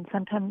heard, and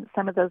sometimes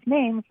some of those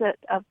names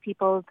of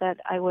people that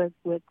I was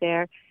with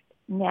there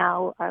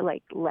now are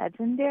like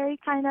legendary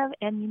kind of,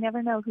 and you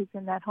never know who's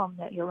in that home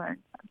that you learn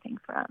something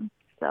from.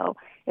 So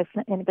if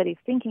anybody's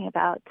thinking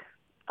about,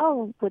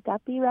 would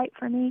that be right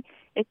for me?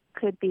 It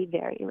could be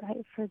very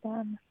right for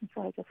them. And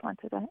so I just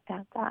wanted to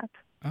add that.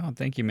 Oh,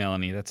 thank you,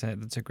 Melanie. That's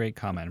a great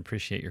comment.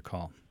 Appreciate your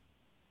call.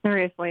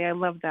 Seriously, I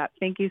love that.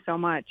 Thank you so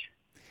much.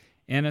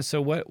 Anna,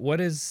 so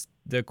what is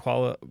the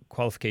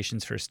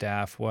qualifications for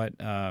staff? What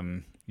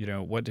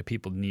do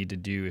people need to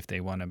do if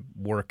they want to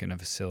work in a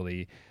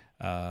facility,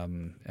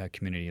 a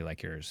community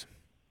like yours?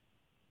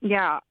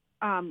 Yeah,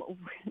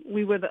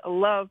 we would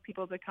love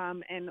people to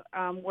come and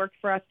work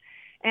for us.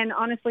 And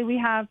honestly, we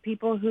have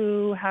people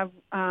who have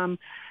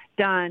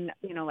done,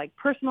 like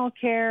personal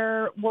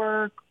care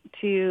work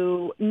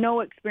to no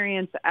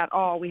experience at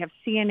all. We have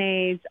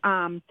CNAs,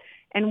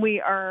 and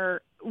we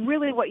are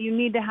really, what you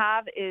need to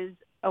have is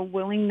a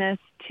willingness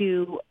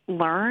to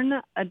learn,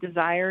 a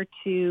desire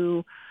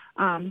to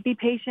be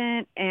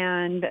patient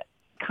and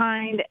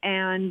kind,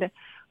 and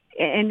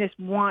just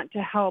want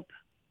to help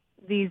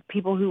these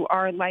people who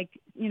are like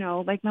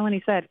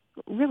Melanie said,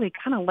 really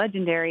kind of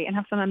legendary and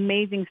have some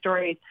amazing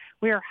stories.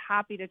 We are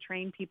happy to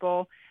train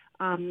people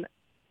in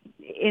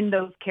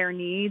those care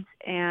needs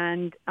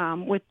and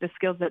with the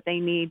skills that they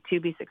need to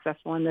be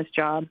successful in this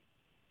job.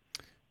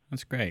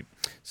 That's great.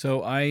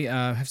 So I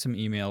have some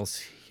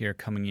emails here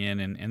coming in,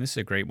 and this is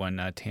a great one.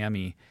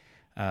 Tammy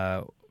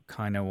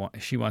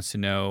she wants to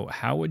know,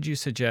 how would you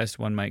suggest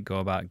one might go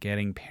about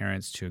getting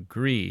parents to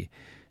agree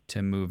to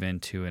move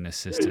into an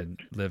assisted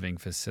living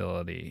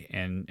facility?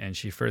 And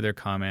she further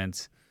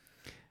comments,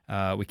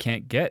 we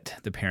can't get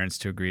the parents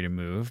to agree to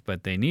move,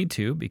 but they need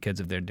to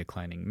because of their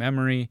declining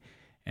memory,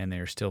 and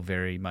they're still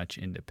very much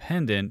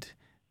independent,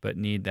 but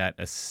need that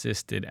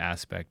assisted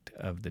aspect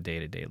of the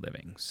day-to-day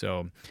living.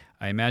 So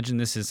I imagine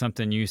this is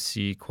something you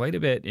see quite a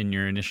bit in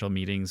your initial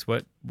meetings.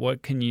 What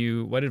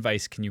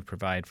advice can you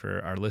provide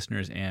for our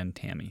listeners and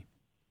Tammy?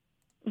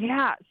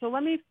 Yeah, so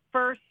let me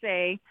first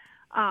say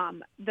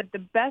that the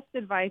best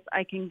advice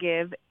I can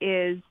give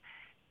is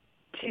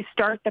to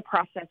start the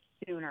process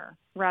sooner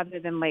rather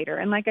than later.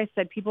 And like I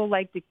said, people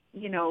like to,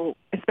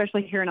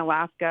 especially here in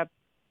Alaska,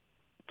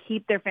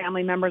 keep their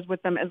family members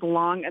with them as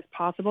long as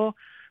possible.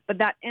 But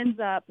that ends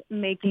up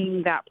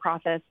making that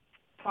process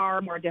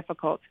far more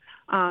difficult.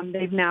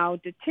 They've now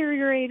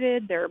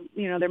deteriorated. Their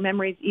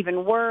memory's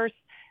even worse.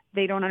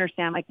 they don't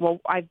understand, like, well,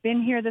 I've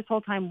been here this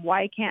whole time.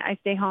 Why can't I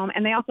stay home?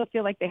 And they also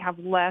feel like they have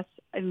less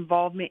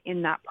involvement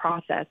in that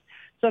process.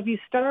 So if you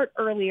start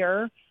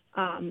earlier,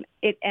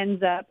 it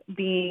ends up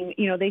being,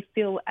 they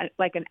feel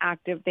like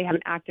they have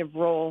an active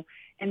role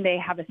and they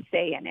have a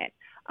say in it.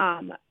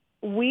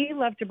 We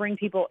love to bring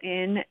people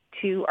in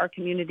to our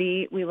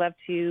community. We love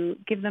to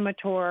give them a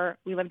tour.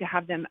 We love to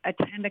have them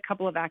attend a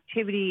couple of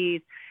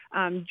activities,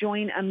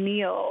 join a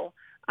meal,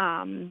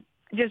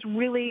 just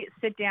really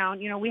sit down.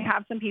 We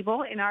have some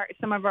people in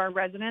some of our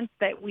residents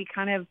that we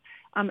kind of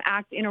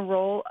act in a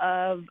role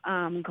of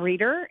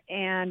greeter,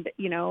 and,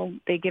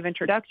 they give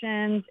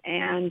introductions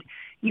and,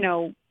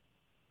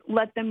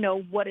 let them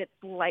know what it's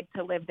like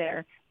to live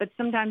there. But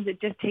sometimes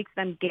it just takes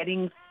them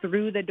getting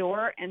through the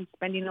door and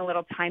spending a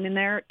little time in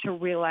there to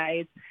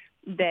realize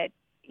that,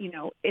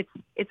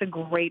 it's a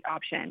great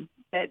option,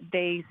 that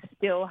they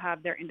still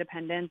have their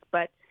independence,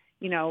 but,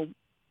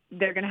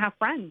 they're going to have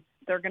friends.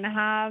 They're going to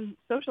have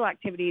social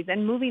activities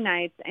and movie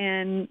nights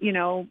and,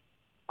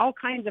 all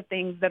kinds of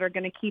things that are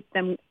going to keep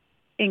them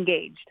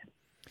engaged.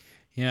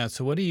 Yeah.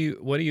 So what do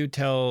you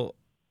tell,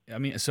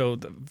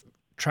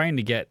 trying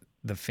to get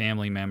the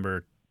family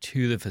member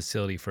to the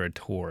facility for a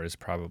tour is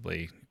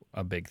probably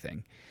a big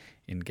thing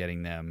in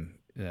getting them,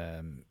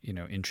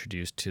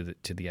 introduced to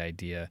the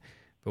idea.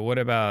 But what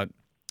do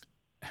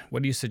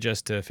you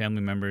suggest to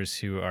family members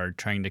who are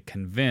trying to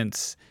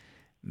convince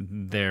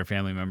their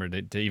family member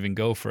to even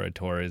go for a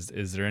tour?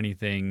 Is there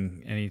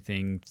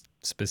anything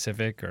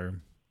specific or?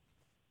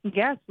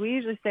 Yes, we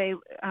usually say,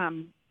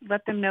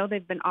 let them know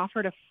they've been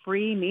offered a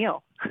free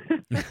meal.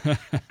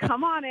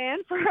 Come on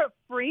in for a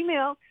free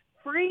meal.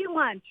 Free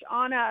lunch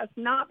on us.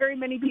 Not very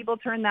many people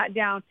turn that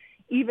down,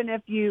 even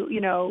if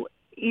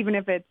even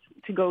if it's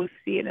to go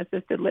see an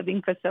assisted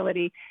living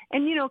facility.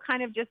 And,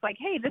 kind of just like,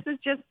 hey, this is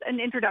just an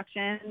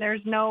introduction.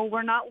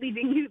 We're not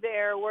leaving you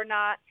there. We're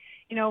not,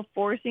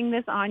 forcing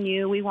this on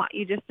you. We want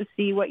you just to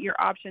see what your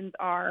options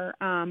are,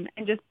 and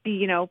just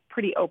be,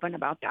 pretty open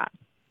about that.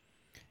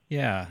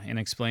 Yeah. And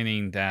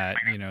explaining that,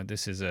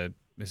 this is a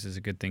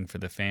good thing for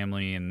the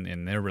family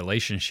and their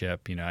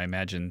relationship. I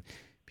imagine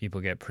people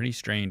get pretty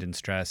strained and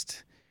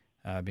stressed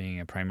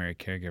being a primary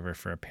caregiver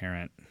for a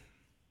parent.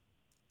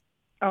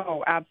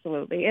 Oh,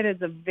 absolutely. It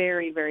is a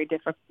very, very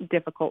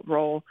difficult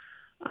role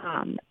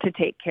to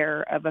take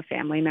care of a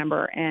family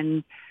member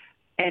and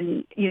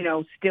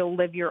still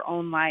live your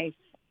own life.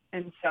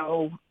 And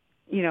so,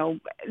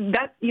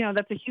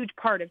 that's a huge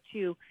part of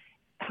too,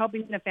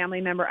 helping the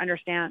family member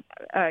understand,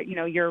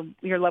 your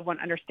loved one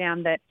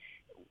understand that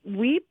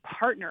we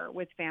partner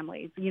with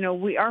families.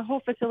 Our whole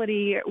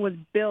facility was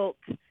built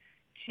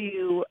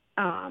to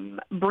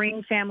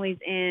bring families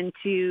in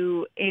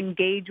to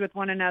engage with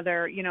one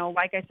another.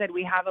 Like I said,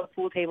 we have a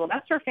pool table.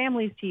 That's for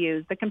families to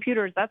use. The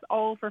computers, that's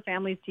all for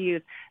families to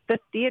use. The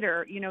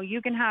theater,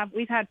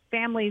 we've had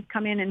families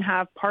come in and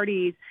have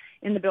parties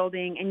in the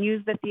building and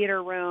use the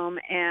theater room.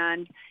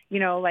 And,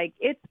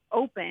 it's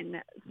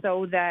open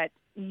so that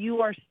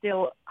you are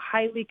still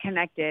highly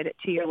connected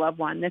to your loved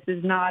one. This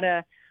is not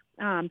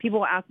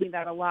people ask me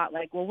that a lot,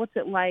 like, well, what's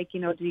it like?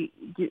 Do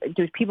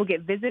people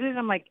get visited?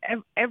 I'm like,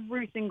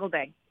 every single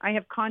day. I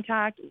have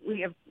contact.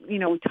 We have, we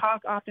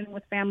talk often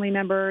with family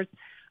members.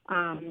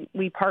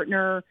 We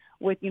partner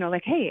with,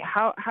 like, hey,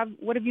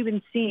 what have you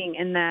been seeing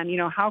in them?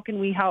 How can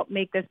we help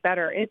make this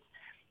better?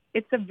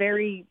 It's a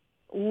very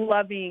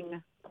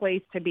loving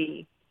place to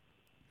be.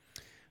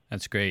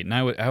 That's great. And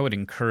I would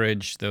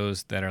encourage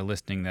those that are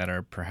listening that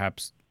are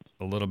perhaps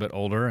a little bit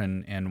older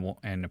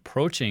and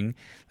approaching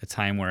the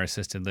time where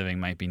assisted living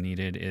might be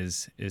needed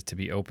is to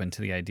be open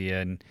to the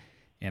idea.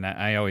 And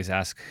I always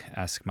ask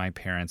my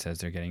parents as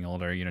they're getting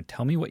older,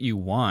 tell me what you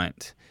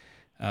want,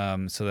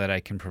 so that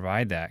I can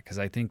provide that. Because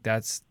I think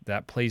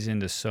that plays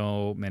into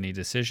so many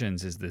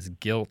decisions, is this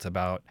guilt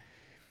about,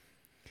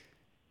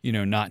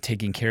 not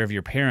taking care of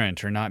your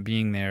parent or not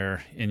being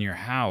there in your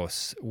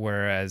house,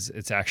 whereas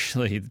it's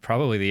actually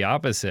probably the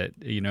opposite.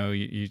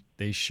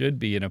 They should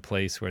be in a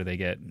place where they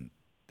get,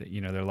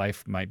 their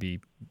life might be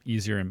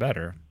easier and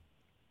better.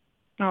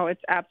 Oh, it's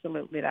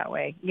absolutely that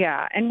way.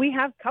 Yeah. And we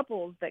have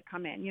couples that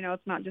come in,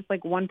 it's not just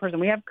like one person.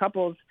 We have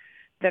couples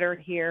that are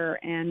here,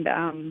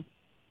 and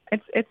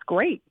it's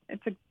great.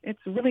 It's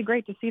really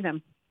great to see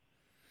them.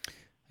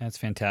 That's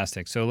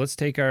fantastic. So let's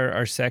take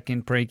our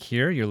second break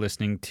here. You're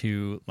listening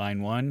to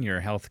Line 1,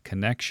 your health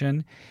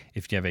connection.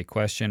 If you have a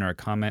question or a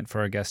comment for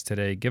our guest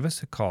today, give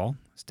us a call.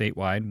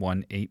 Statewide,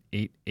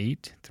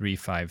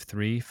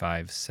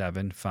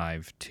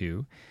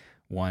 1-888-353-5752,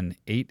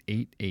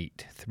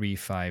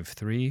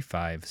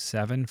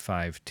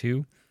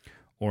 1-888-353-5752,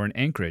 or in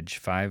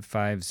Anchorage,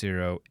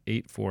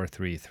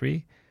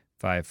 550-8433,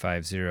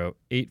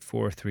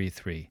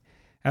 550-8433.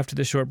 After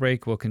the short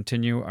break, we'll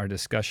continue our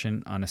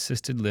discussion on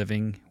assisted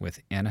living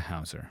with Anna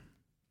Hauser.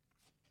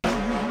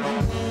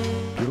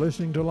 You're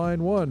listening to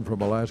Line 1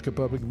 from Alaska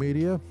Public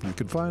Media. You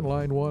can find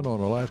Line 1 on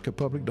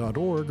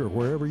alaskapublic.org or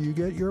wherever you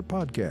get your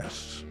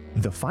podcasts.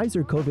 The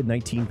Pfizer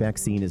COVID-19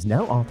 vaccine is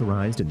now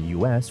authorized in the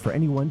U.S. for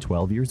anyone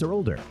 12 years or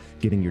older.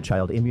 Getting your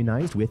child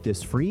immunized with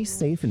this free,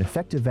 safe, and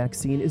effective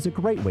vaccine is a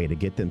great way to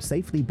get them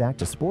safely back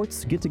to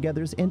sports,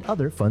 get-togethers, and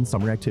other fun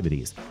summer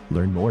activities.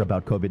 Learn more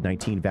about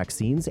COVID-19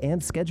 vaccines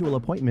and schedule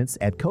appointments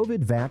at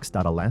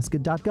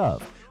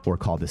covidvax.alaska.gov or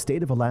call the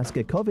State of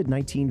Alaska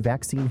COVID-19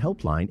 Vaccine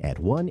Helpline at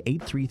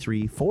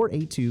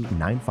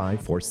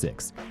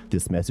 1-833-482-9546.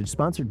 This message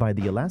sponsored by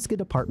the Alaska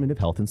Department of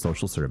Health and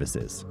Social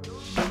Services.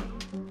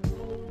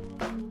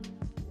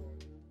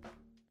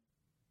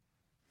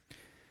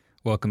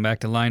 Welcome back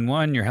to Line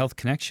 1, your health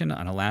connection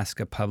on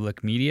Alaska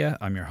Public Media.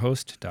 I'm your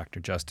host, Dr.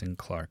 Justin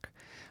Clark.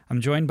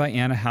 I'm joined by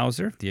Anna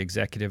Hauser, the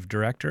Executive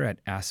Director at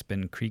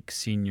Aspen Creek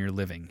Senior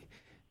Living.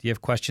 Do you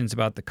have questions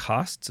about the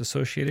costs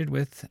associated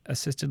with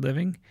assisted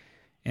living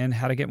and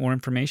how to get more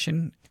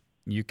information?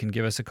 You can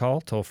give us a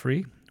call, toll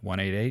free,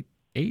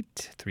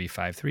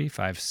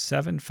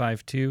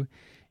 1-888-353-5752,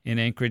 in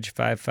Anchorage,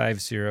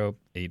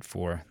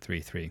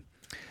 550-8433.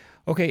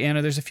 Okay,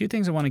 Anna, there's a few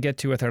things I want to get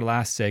to with our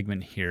last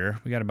segment here.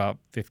 We got about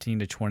 15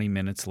 to 20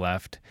 minutes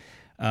left,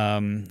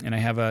 and I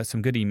have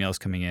some good emails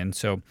coming in.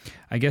 So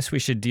I guess we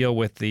should deal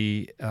with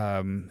the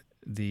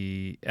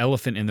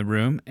elephant in the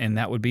room, and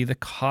that would be the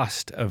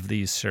cost of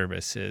these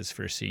services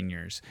for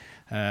seniors.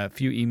 A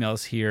few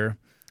emails here.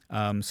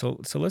 So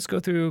let's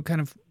go through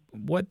kind of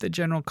what the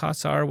general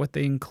costs are, what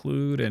they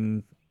include,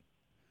 and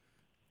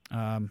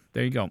there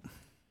you go.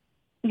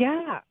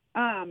 Yeah.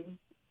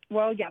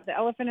 Well, yeah, the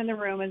elephant in the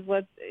room is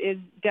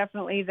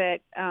definitely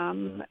that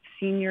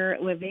senior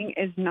living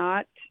is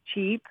not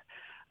cheap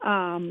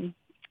by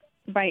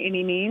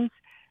any means,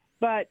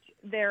 but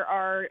there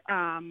are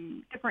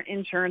different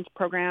insurance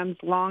programs,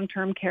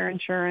 long-term care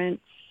insurance.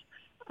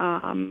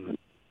 Some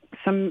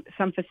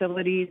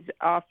facilities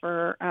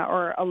offer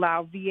or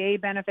allow VA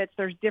benefits.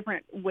 There's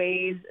different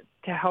ways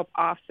to help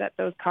offset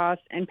those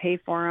costs and pay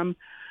for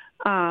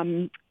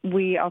them.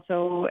 We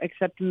also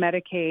accept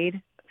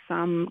Medicaid.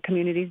 Some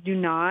communities do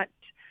not.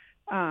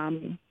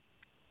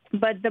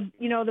 But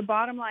the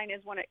bottom line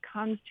is when it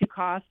comes to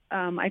cost,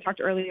 I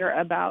talked earlier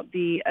about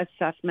the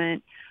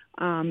assessment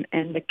and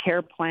the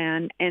care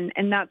plan,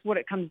 and that's what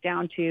it comes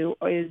down to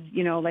is,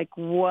 like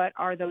what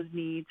are those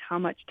needs? How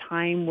much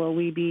time will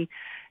we be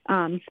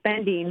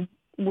spending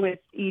with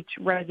each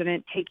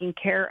resident taking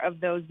care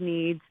of those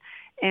needs?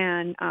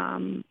 And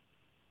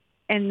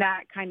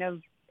that kind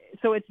of,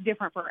 so it's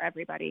different for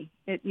everybody.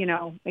 It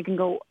can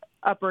go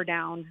up or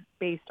down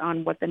based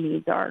on what the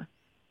needs are.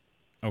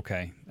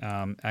 Okay,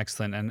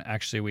 excellent. And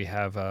actually, we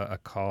have a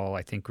call,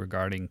 I think,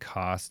 regarding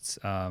costs.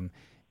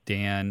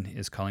 Dan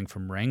is calling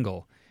from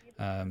Wrangell.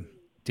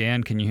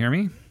 Dan, can you hear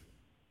me?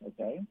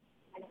 Okay.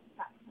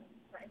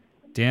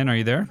 Dan, are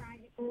you there?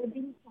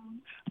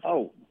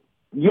 Oh,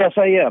 yes,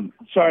 I am.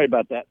 Sorry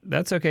about that.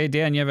 That's okay.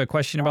 Dan, you have a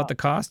question about the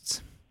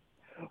costs?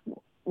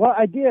 Well,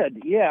 I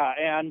did, yeah.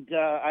 And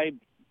I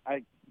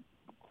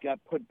got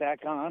put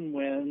back on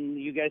when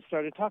you guys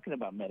started talking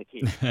about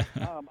Medicaid.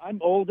 I'm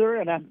older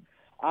and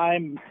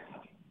I'm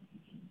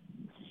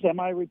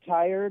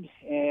semi-retired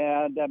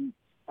and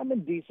I'm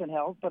in decent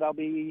health, but I'll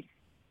be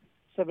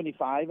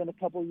 75 in a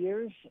couple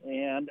years,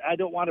 and I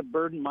don't want to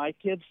burden my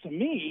kids. To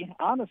me,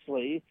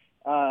 honestly,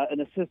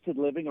 an assisted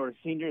living or a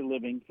senior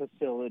living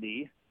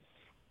facility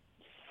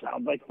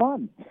sounds like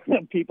fun.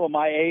 People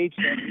my age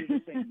don't do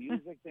the same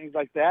music, things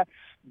like that.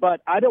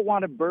 But I don't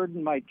want to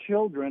burden my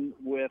children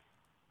with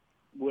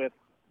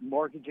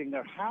mortgaging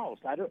their house.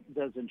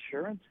 Does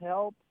insurance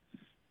help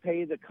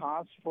pay the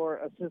cost for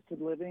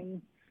assisted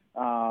living?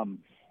 How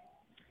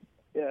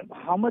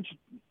much?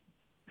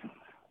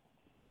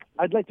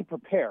 I'd like to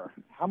prepare.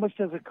 How much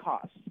does it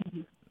cost?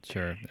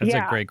 Sure. That's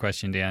a great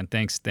question, Dan.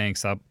 Thanks.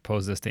 I'll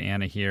pose this to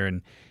Anna here.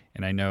 And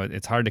I know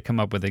it's hard to come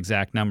up with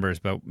exact numbers,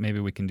 but maybe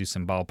we can do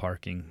some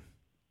ballparking.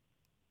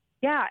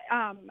 Yeah.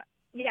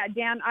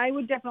 Dan, I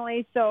would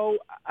definitely. So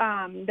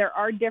there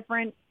are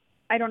different,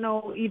 I don't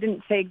know, you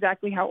didn't say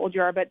exactly how old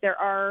you are, but there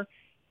are,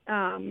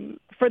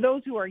 for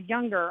those who are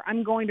younger,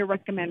 I'm going to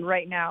recommend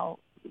right now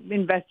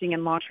investing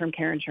in long-term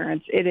care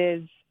insurance.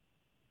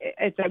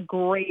 It's a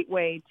great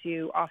way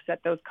to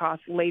offset those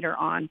costs later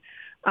on.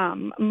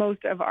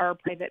 Most of our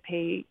private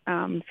pay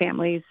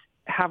families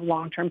have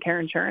long-term care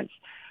insurance.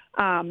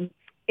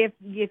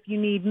 If you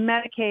need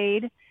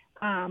Medicaid,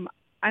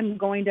 I'm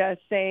going to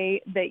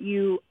say that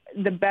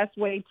the best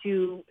way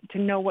to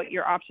know what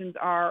your options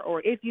are,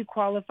 or if you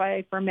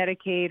qualify for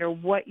Medicaid, or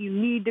what you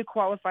need to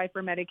qualify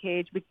for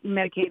Medicaid,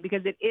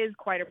 because it is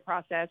quite a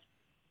process.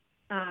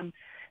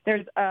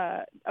 There's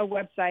a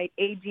website,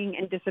 Aging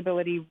and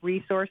Disability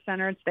Resource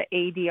Center. It's the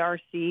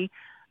ADRC,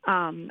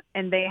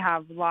 and they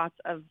have lots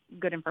of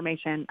good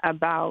information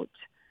about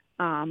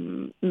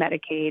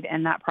Medicaid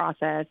and that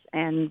process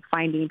and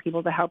finding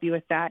people to help you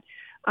with that.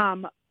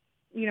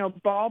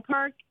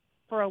 Ballpark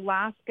for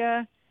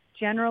Alaska,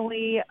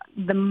 generally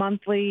the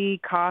monthly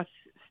costs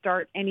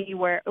start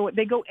anywhere.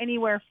 They go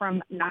anywhere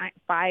from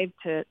 $5,000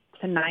 to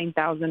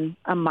 $9,000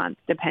 a month,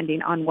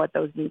 depending on what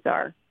those needs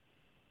are.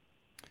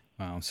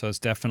 Wow. So it's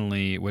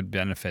definitely would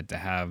benefit to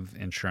have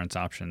insurance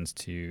options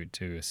to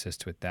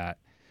assist with that.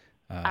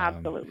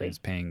 Absolutely. Is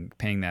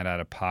paying that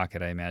out of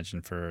pocket, I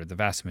imagine, for the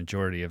vast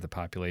majority of the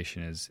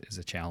population is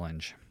a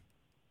challenge.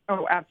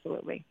 Oh,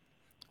 absolutely.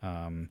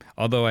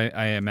 Although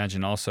I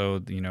imagine also,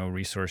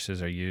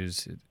 resources are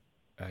used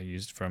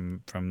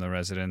from the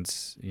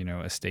residents,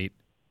 estate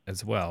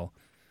as well,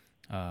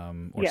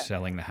 or Yes.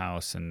 selling the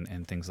house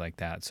and things like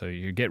that. So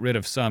you get rid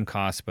of some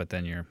costs, but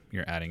then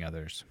you're adding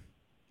others.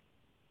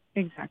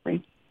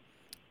 Exactly.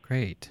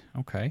 Great.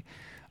 Okay.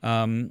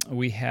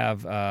 We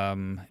have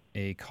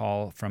a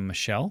call from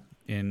Michelle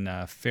in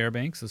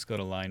Fairbanks. Let's go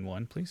to line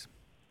 1, please.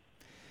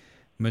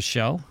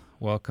 Michelle,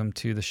 welcome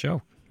to the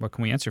show. What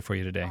can we answer for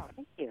you today? Oh,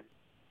 thank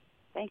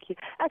you.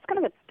 That's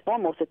kind of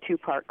almost a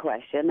two-part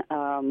question.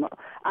 I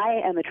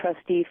am a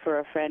trustee for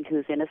a friend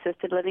who's in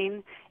assisted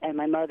living, and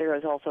my mother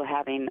is also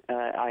having,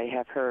 I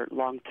have her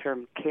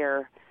long-term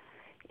care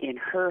in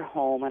her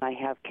home, and I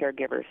have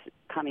caregivers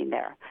coming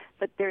there.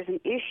 But there's an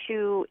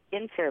issue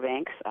in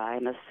Fairbanks,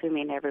 I'm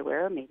assuming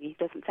everywhere, maybe it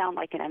doesn't sound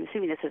like it, I'm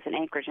assuming this is in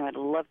Anchorage, and I'd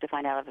love to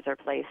find out if there's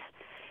a place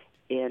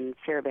in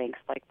Fairbanks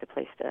like the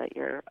place that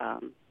your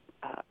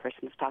person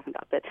was talking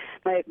about. But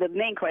the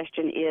main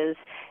question is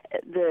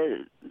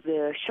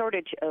the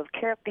shortage of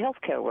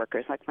healthcare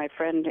workers. Like my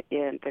friend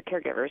in the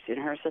caregivers in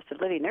her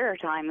assisted living, there are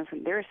times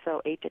when there's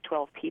 8 to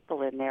 12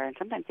 people in there, and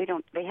sometimes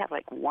they have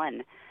like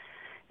one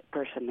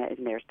person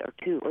in there or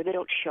two, or they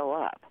don't show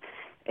up.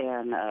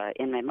 And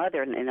in my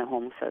mother in the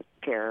home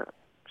care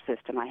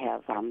system, I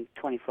have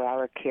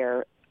 24-hour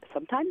care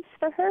sometimes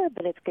for her,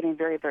 but it's getting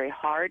very, very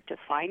hard to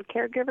find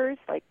caregivers.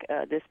 Like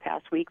this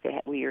past week,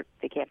 they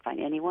can't find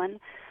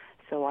anyone.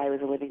 So I was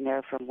living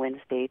there from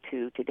Wednesday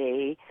to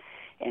today,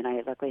 and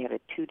I luckily have a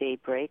 2-day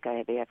break.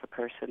 They have a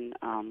person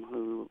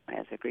who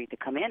has agreed to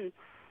come in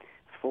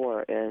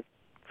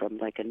from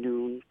like a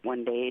noon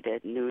one day to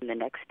noon the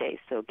next day,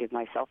 so give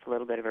myself a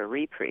little bit of a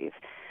reprieve.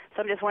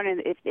 So I'm just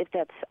wondering if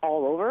that's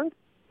all over,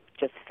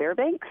 just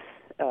Fairbanks,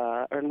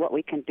 and what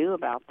we can do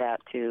about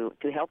that to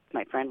help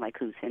my friend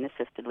who's in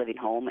assisted living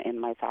home, and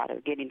my thought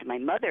of getting to my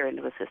mother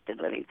into assisted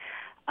living.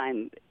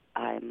 I'm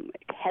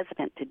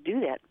hesitant to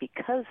do that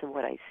because of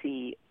what I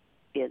see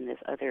in this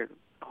other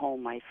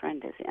home my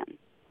friend is in.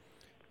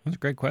 That's a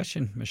great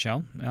question,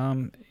 Michelle.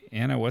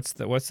 Anna, what's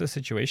the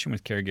situation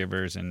with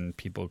caregivers and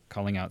people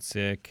calling out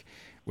sick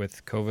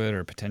with COVID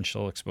or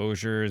potential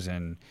exposures?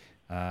 And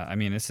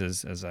this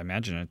is, as I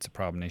imagine, it's a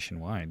problem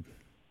nationwide.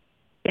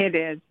 It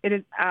is. It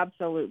is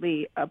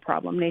absolutely a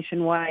problem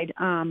nationwide.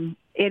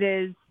 It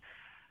is.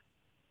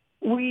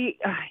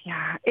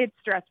 It's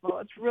stressful.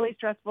 It's really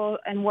stressful.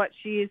 And what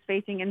she is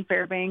facing in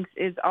Fairbanks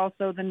is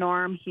also the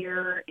norm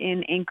here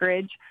in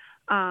Anchorage.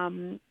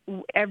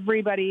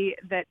 Everybody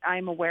that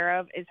I'm aware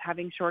of is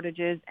having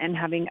shortages and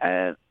having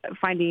a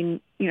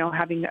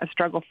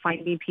struggle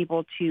finding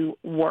people to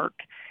work.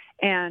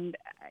 And,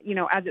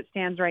 as it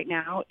stands right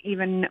now,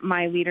 even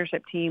my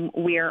leadership team,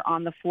 we are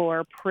on the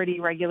floor pretty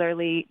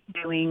regularly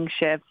doing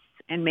shifts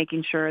and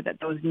making sure that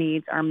those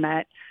needs are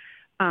met.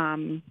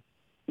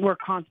 We're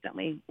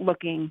constantly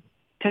looking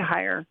to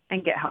hire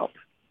and get help.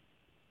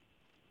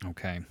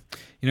 Okay.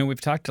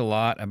 We've talked a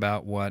lot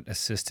about what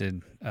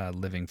assisted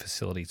living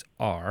facilities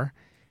are,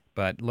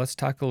 but let's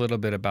talk a little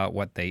bit about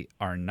what they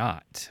are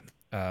not.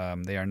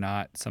 They are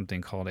not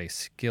something called a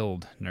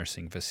skilled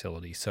nursing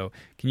facility. So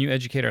can you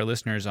educate our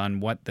listeners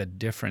on what the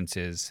difference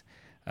is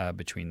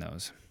between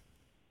those?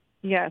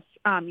 Yes.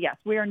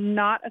 We are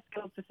not a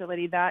skilled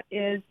facility. That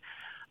is,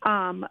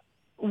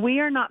 we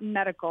are not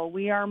medical.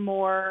 We are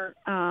more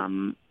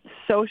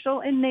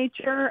social in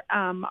nature.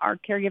 Our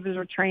caregivers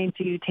are trained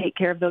to take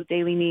care of those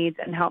daily needs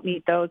and help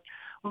meet those.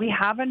 We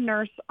have a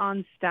nurse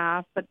on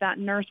staff, but that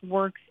nurse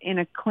works in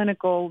a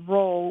clinical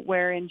role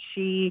wherein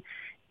she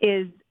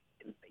is,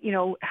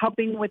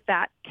 helping with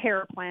that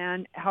care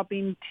plan,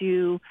 helping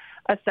to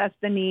assess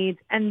the needs,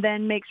 and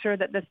then make sure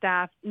that the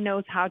staff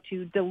knows how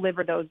to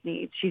deliver those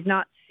needs. She's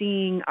not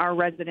seeing our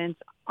residents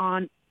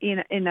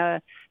in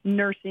a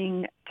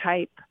nursing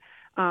type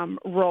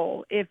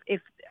role.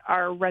 If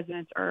our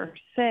residents are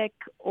sick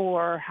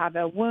or have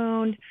a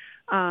wound,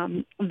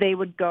 they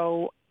would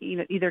go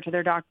either to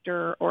their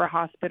doctor or a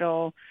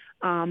hospital.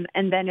 And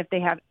then if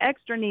they have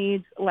extra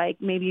needs, like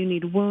maybe you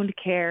need wound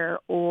care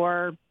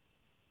or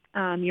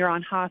you're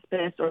on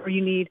hospice or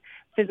you need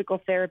physical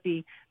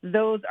therapy,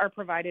 those are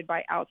provided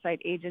by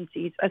outside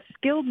agencies. A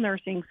skilled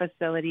nursing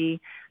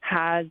facility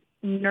has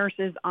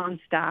nurses on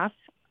staff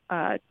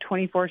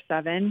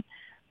 24/7.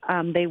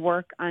 They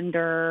work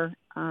under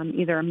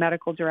either a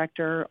medical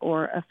director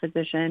or a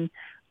physician,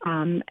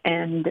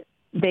 and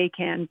they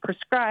can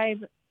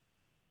prescribe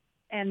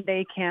and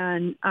they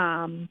can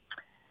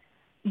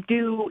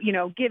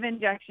give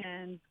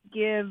injections,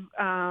 give,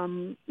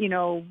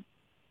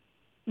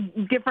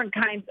 different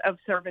kinds of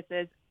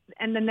services.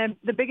 And then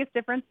the biggest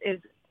difference is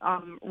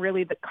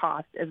really the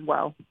cost as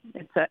well.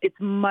 It's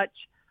a much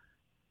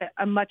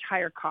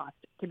higher cost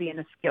to be in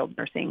a skilled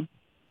nursing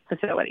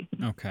facility.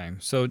 Okay.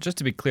 So just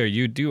to be clear,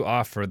 you do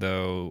offer,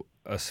 though,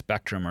 a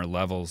spectrum or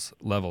levels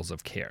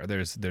of care.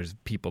 There's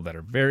people that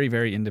are very,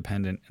 very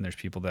independent, and there's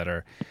people that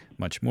are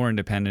much more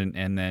independent.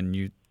 And then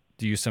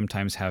you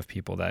sometimes have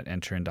people that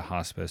enter into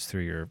hospice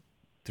through your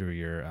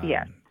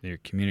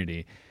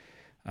community.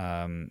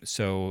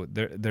 So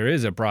there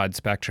is a broad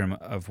spectrum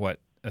of what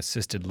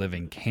assisted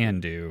living can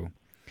do.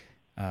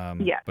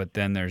 But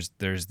then there's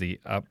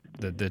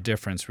the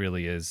difference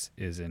really is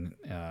in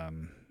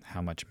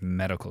how much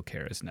medical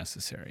care is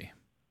necessary.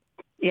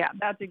 Yeah,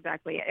 that's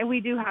exactly it. And we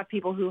do have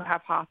people who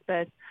have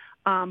hospice.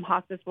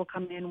 Hospice will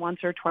come in once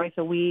or twice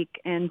a week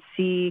and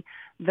see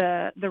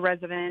the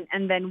resident,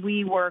 and then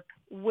we work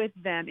with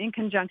them in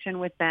conjunction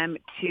with them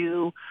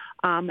to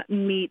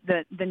meet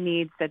the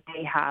needs that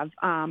they have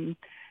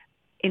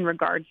in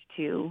regards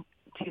to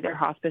their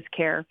hospice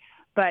care.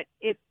 But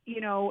if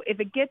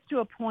it gets to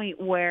a point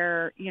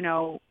where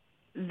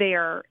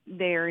they're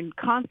in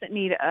constant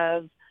need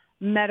of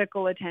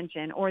medical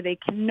attention, or they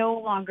can no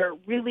longer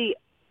really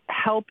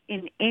help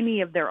in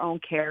any of their own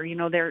care,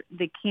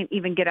 they can't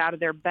even get out of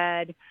their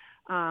bed.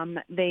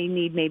 They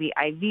need maybe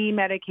IV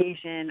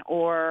medication,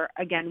 or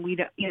again,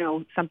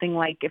 something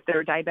like if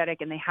they're diabetic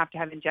and they have to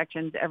have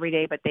injections every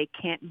day, but they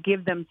can't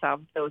give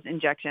themselves those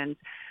injections.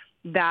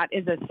 That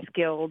is a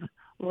skilled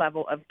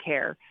level of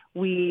care.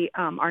 We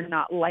are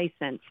not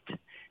licensed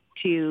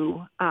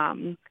to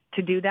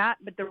do that,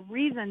 but the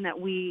reason that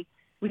we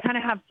kind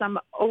of have some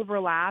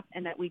overlap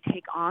and that we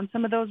take on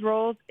some of those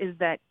roles is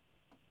that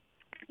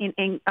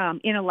in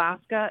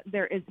Alaska,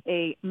 there is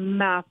a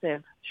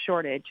massive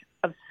shortage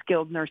of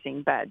skilled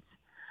nursing beds.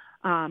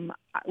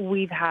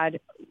 We've had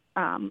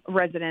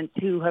residents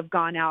who have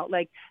gone out,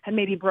 had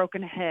maybe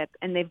broken a hip,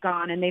 and they've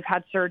gone and they've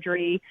had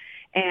surgery,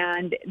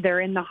 and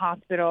they're in the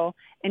hospital.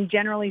 And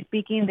generally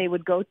speaking, they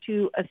would go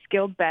to a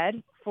skilled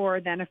bed for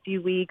then a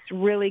few weeks,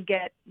 really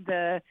get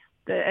the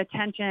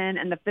attention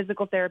and the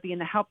physical therapy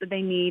and the help that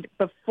they need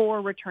before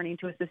returning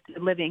to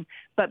assisted living.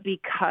 But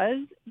because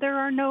there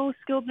are no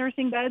skilled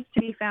nursing beds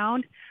to be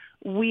found,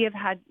 we've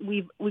had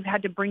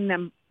to bring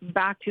them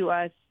back to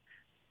us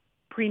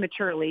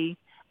prematurely,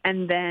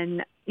 and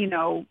then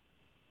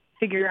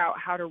figure out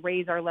how to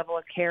raise our level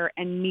of care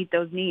and meet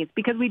those needs,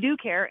 because we do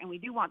care and we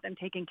do want them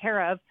taken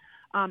care of,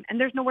 and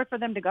there's nowhere for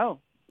them to go.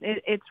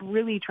 It's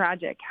really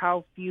tragic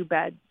how few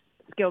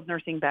skilled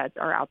nursing beds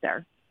are out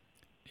there.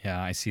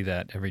 Yeah, I see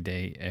that every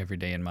day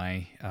in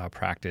my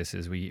practice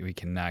is we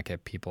cannot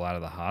get people out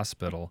of the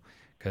hospital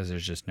because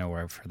there's just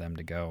nowhere for them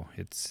to go.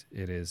 It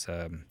is,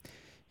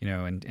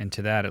 and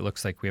to that, it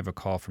looks like we have a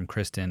call from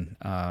Kristen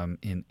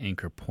in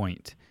Anchor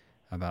Point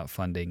about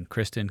funding.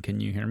 Kristen, can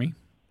you hear me?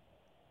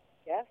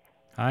 Yes.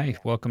 Hi,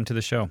 welcome to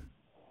the show.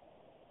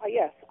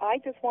 Yes, I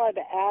just wanted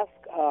to ask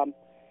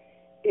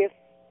if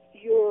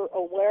you're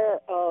aware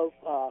of,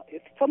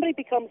 if somebody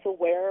becomes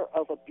aware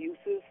of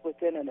abuses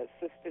within an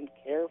assisted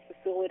care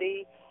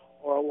facility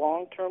or a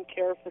long-term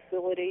care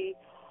facility,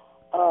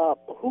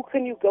 who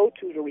can you go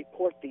to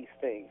report these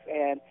things?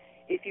 And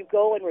if you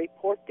go and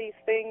report these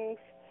things,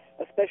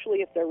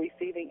 especially if they're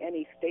receiving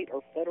any state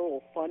or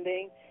federal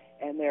funding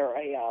and they're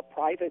a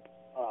private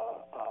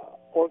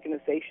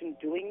organization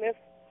doing this,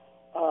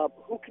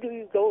 who can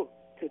you go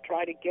to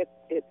try to get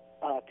it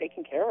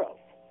taken care of?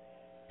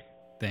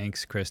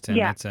 Thanks, Kristen.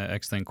 Yeah. That's an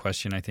excellent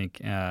question, I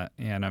think,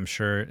 and I'm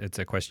sure it's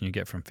a question you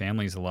get from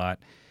families a lot.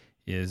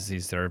 Is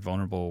these are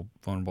vulnerable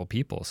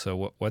people?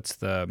 So what's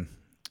the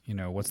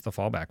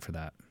fallback for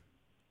that?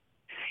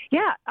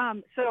 Yeah.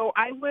 So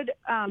I would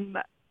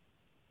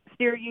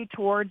steer you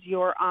towards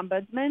your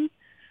ombudsman.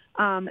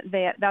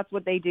 That's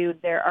what they do.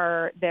 They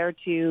are there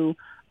to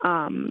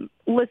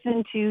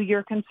listen to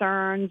your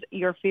concerns,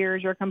 your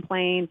fears, your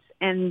complaints,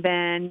 and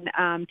then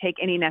take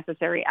any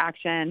necessary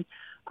action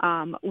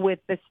with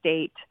the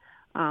state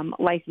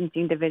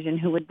licensing division,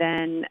 who would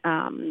then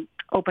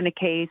open a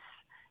case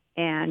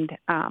and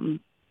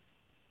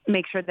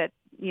make sure that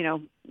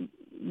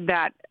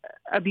that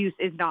abuse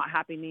is not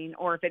happening,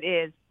 or if it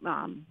is,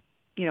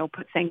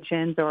 put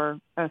sanctions or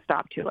a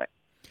stop to it.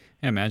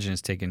 I imagine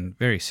it's taken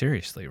very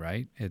seriously,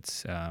 right?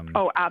 It's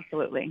oh,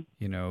 absolutely.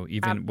 Even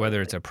Absolutely.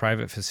 Whether it's a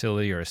private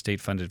facility or a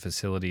state-funded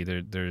facility,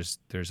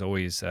 there's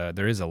always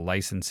there is a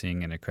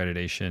licensing and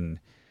accreditation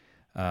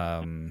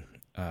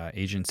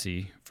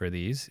agency for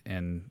these,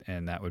 and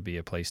that would be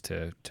a place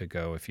to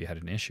go if you had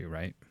an issue,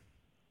 right?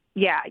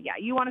 Yeah.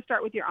 You want to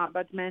start with your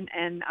ombudsman,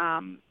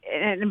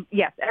 and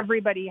yes,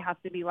 everybody has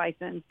to be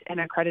licensed and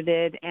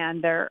accredited,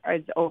 and there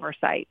is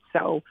oversight.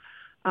 So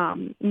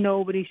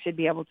nobody should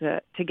be able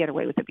to get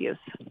away with abuse.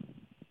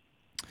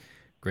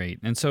 Great.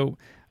 And so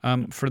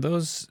for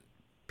those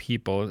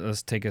people,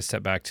 let's take a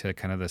step back to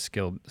kind of the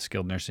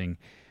skilled nursing.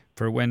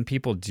 For when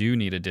people do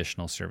need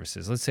additional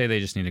services, let's say they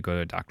just need to go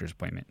to a doctor's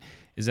appointment,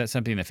 is that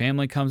something the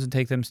family comes and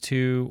take them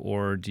to,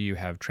 or do you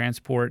have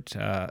transport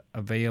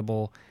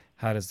available?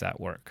 How does that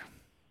work?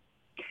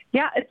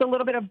 Yeah, it's a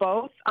little bit of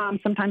both.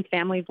 Sometimes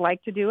families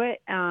like to do it.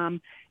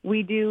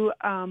 We do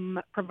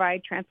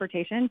provide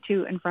transportation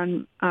to and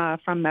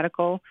from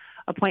medical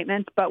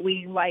appointments, but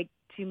we like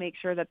to make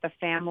sure that the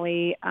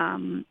family,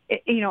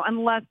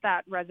 unless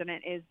that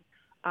resident is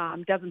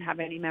doesn't have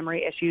any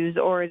memory issues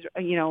or is,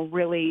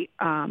 really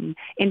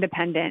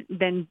independent,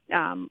 then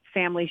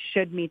families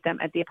should meet them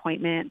at the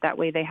appointment. That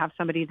way they have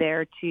somebody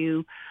there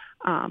to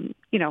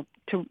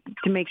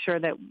make sure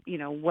that,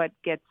 what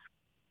gets,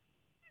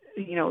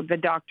 the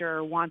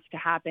doctor wants to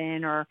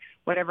happen or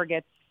whatever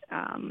gets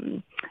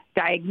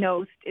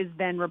diagnosed is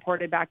then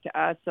reported back to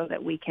us so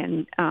that we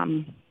can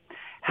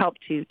help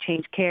to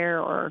change care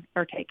or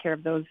take care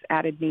of those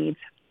added needs.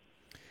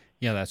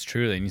 Yeah, that's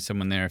true. They need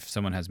someone there. If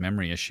someone has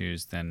memory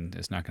issues, then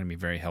it's not going to be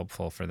very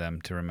helpful for them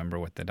to remember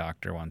what the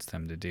doctor wants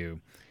them to do.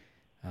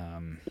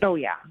 Oh,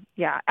 yeah.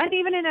 And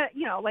even in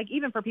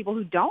even for people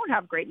who don't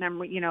have great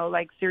memory,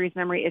 like serious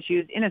memory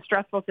issues in a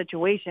stressful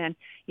situation,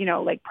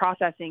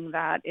 processing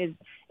that is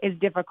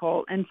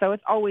difficult. And so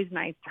it's always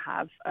nice to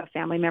have a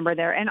family member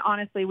there. And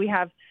honestly, we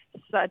have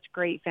such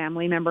great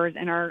family members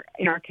in our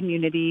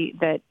community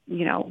that,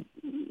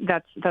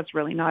 that's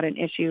really not an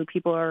issue.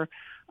 People are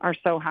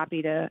so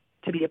happy to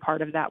be a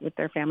part of that with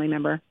their family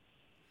member.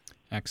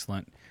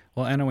 Excellent.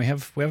 Well, Anna, we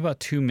have about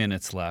 2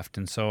 minutes left,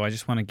 and so I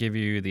just want to give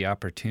you the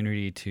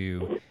opportunity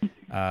to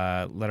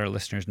let our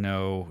listeners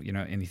know,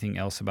 anything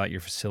else about your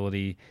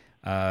facility,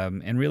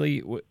 and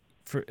really,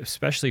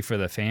 especially for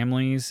the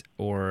families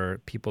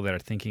or people that are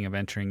thinking of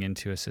entering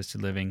into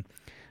assisted living,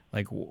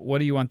 like what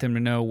do you want them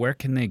to know? Where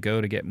can they go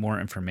to get more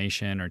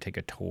information or take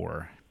a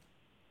tour?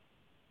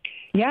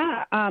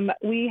 Yeah,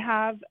 we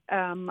have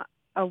a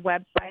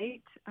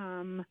website,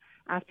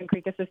 Aspen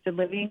Creek Assisted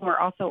Living. We're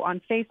also on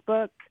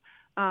Facebook.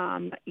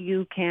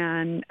 You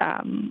can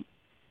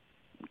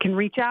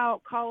reach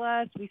out, call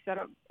us. We set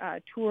up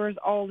tours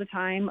all the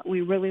time.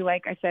 We really,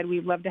 like I said,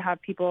 we'd love to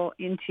have people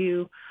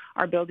into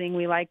our building.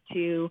 We like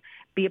to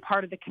be a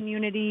part of the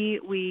community.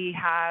 We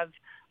have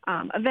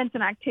events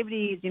and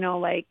activities,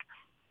 like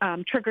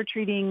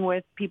trick-or-treating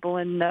with people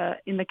in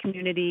the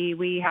community.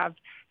 We have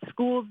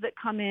schools that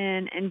come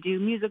in and do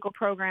musical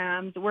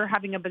programs. We're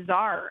having a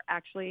bazaar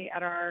actually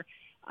at our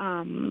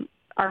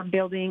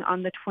building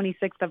on the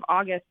 26th of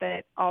August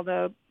that all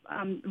the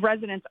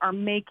residents are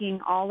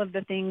making all of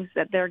the things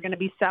that they're going to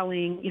be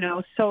selling,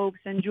 soaps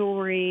and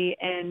jewelry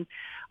and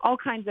all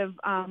kinds of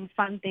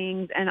fun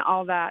things, and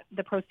all that.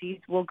 The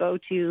proceeds will go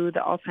to the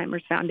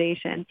Alzheimer's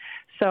Foundation.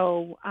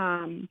 So,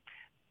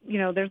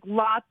 there's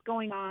lots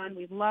going on.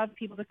 We'd love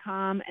people to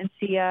come and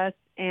see us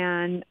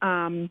and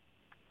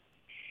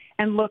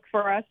look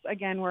for us.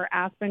 Again, we're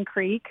Aspen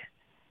Creek,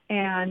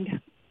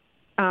 and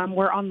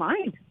we're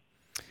online.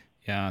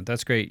 Yeah,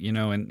 that's great.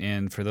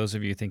 And for those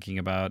of you thinking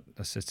about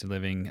assisted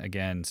living,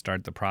 again,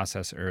 start the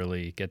process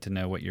early, get to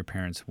know what your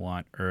parents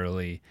want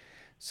early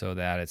so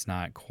that it's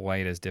not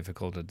quite as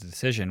difficult a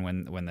decision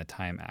when the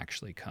time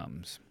actually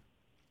comes.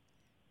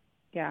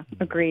 Yeah,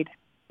 agreed.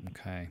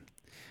 Okay.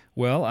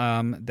 Well,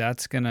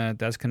 that's gonna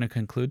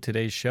conclude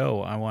today's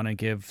show. I want to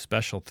give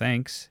special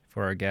thanks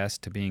for our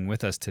guest to being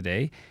with us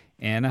today.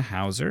 Anna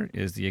Hauser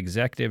is the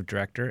Executive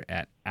Director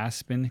at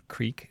Aspen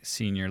Creek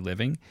Senior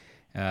Living.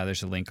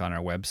 There's a link on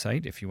our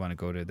website if you want to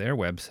go to their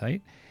website.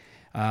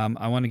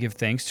 I want to give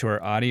thanks to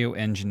our audio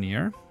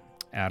engineer,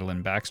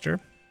 Adeline Baxter.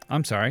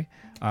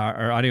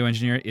 Our audio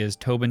engineer is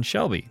Tobin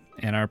Shelby,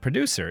 and our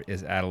producer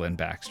is Adeline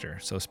Baxter.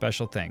 So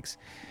special thanks.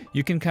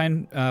 You can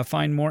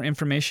find more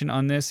information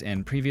on this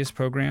and previous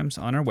programs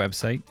on our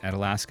website at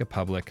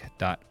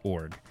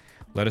alaskapublic.org.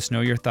 Let us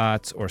know your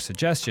thoughts or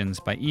suggestions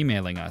by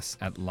emailing us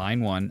at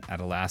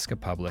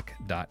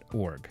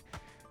line1@alaskapublic.org.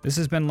 This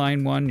has been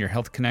Line 1, your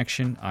health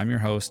connection. I'm your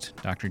host,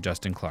 Dr.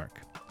 Justin Clark.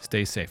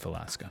 Stay safe,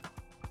 Alaska.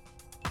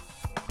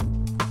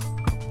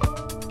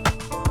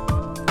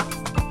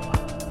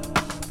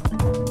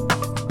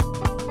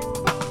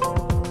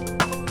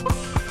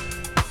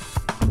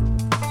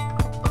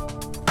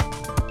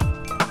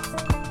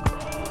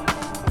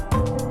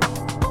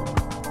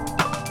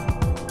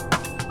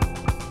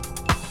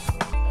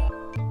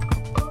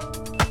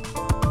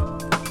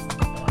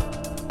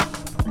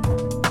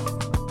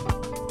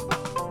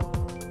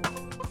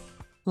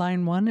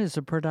 Line 1 is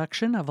a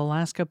production of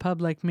Alaska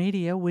Public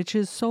Media, which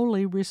is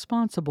solely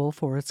responsible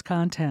for its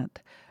content.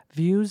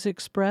 Views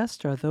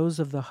expressed are those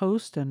of the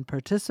host and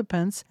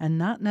participants and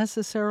not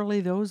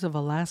necessarily those of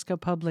Alaska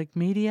Public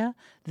Media,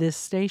 this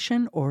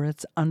station, or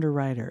its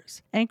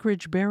underwriters.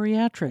 Anchorage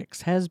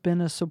Bariatrics has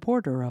been a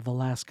supporter of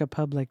Alaska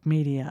Public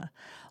Media.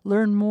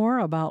 Learn more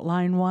about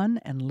Line 1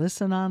 and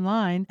listen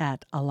online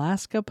at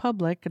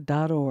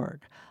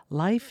alaskapublic.org.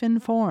 Life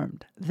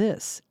informed.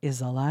 This is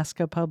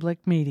Alaska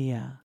Public Media.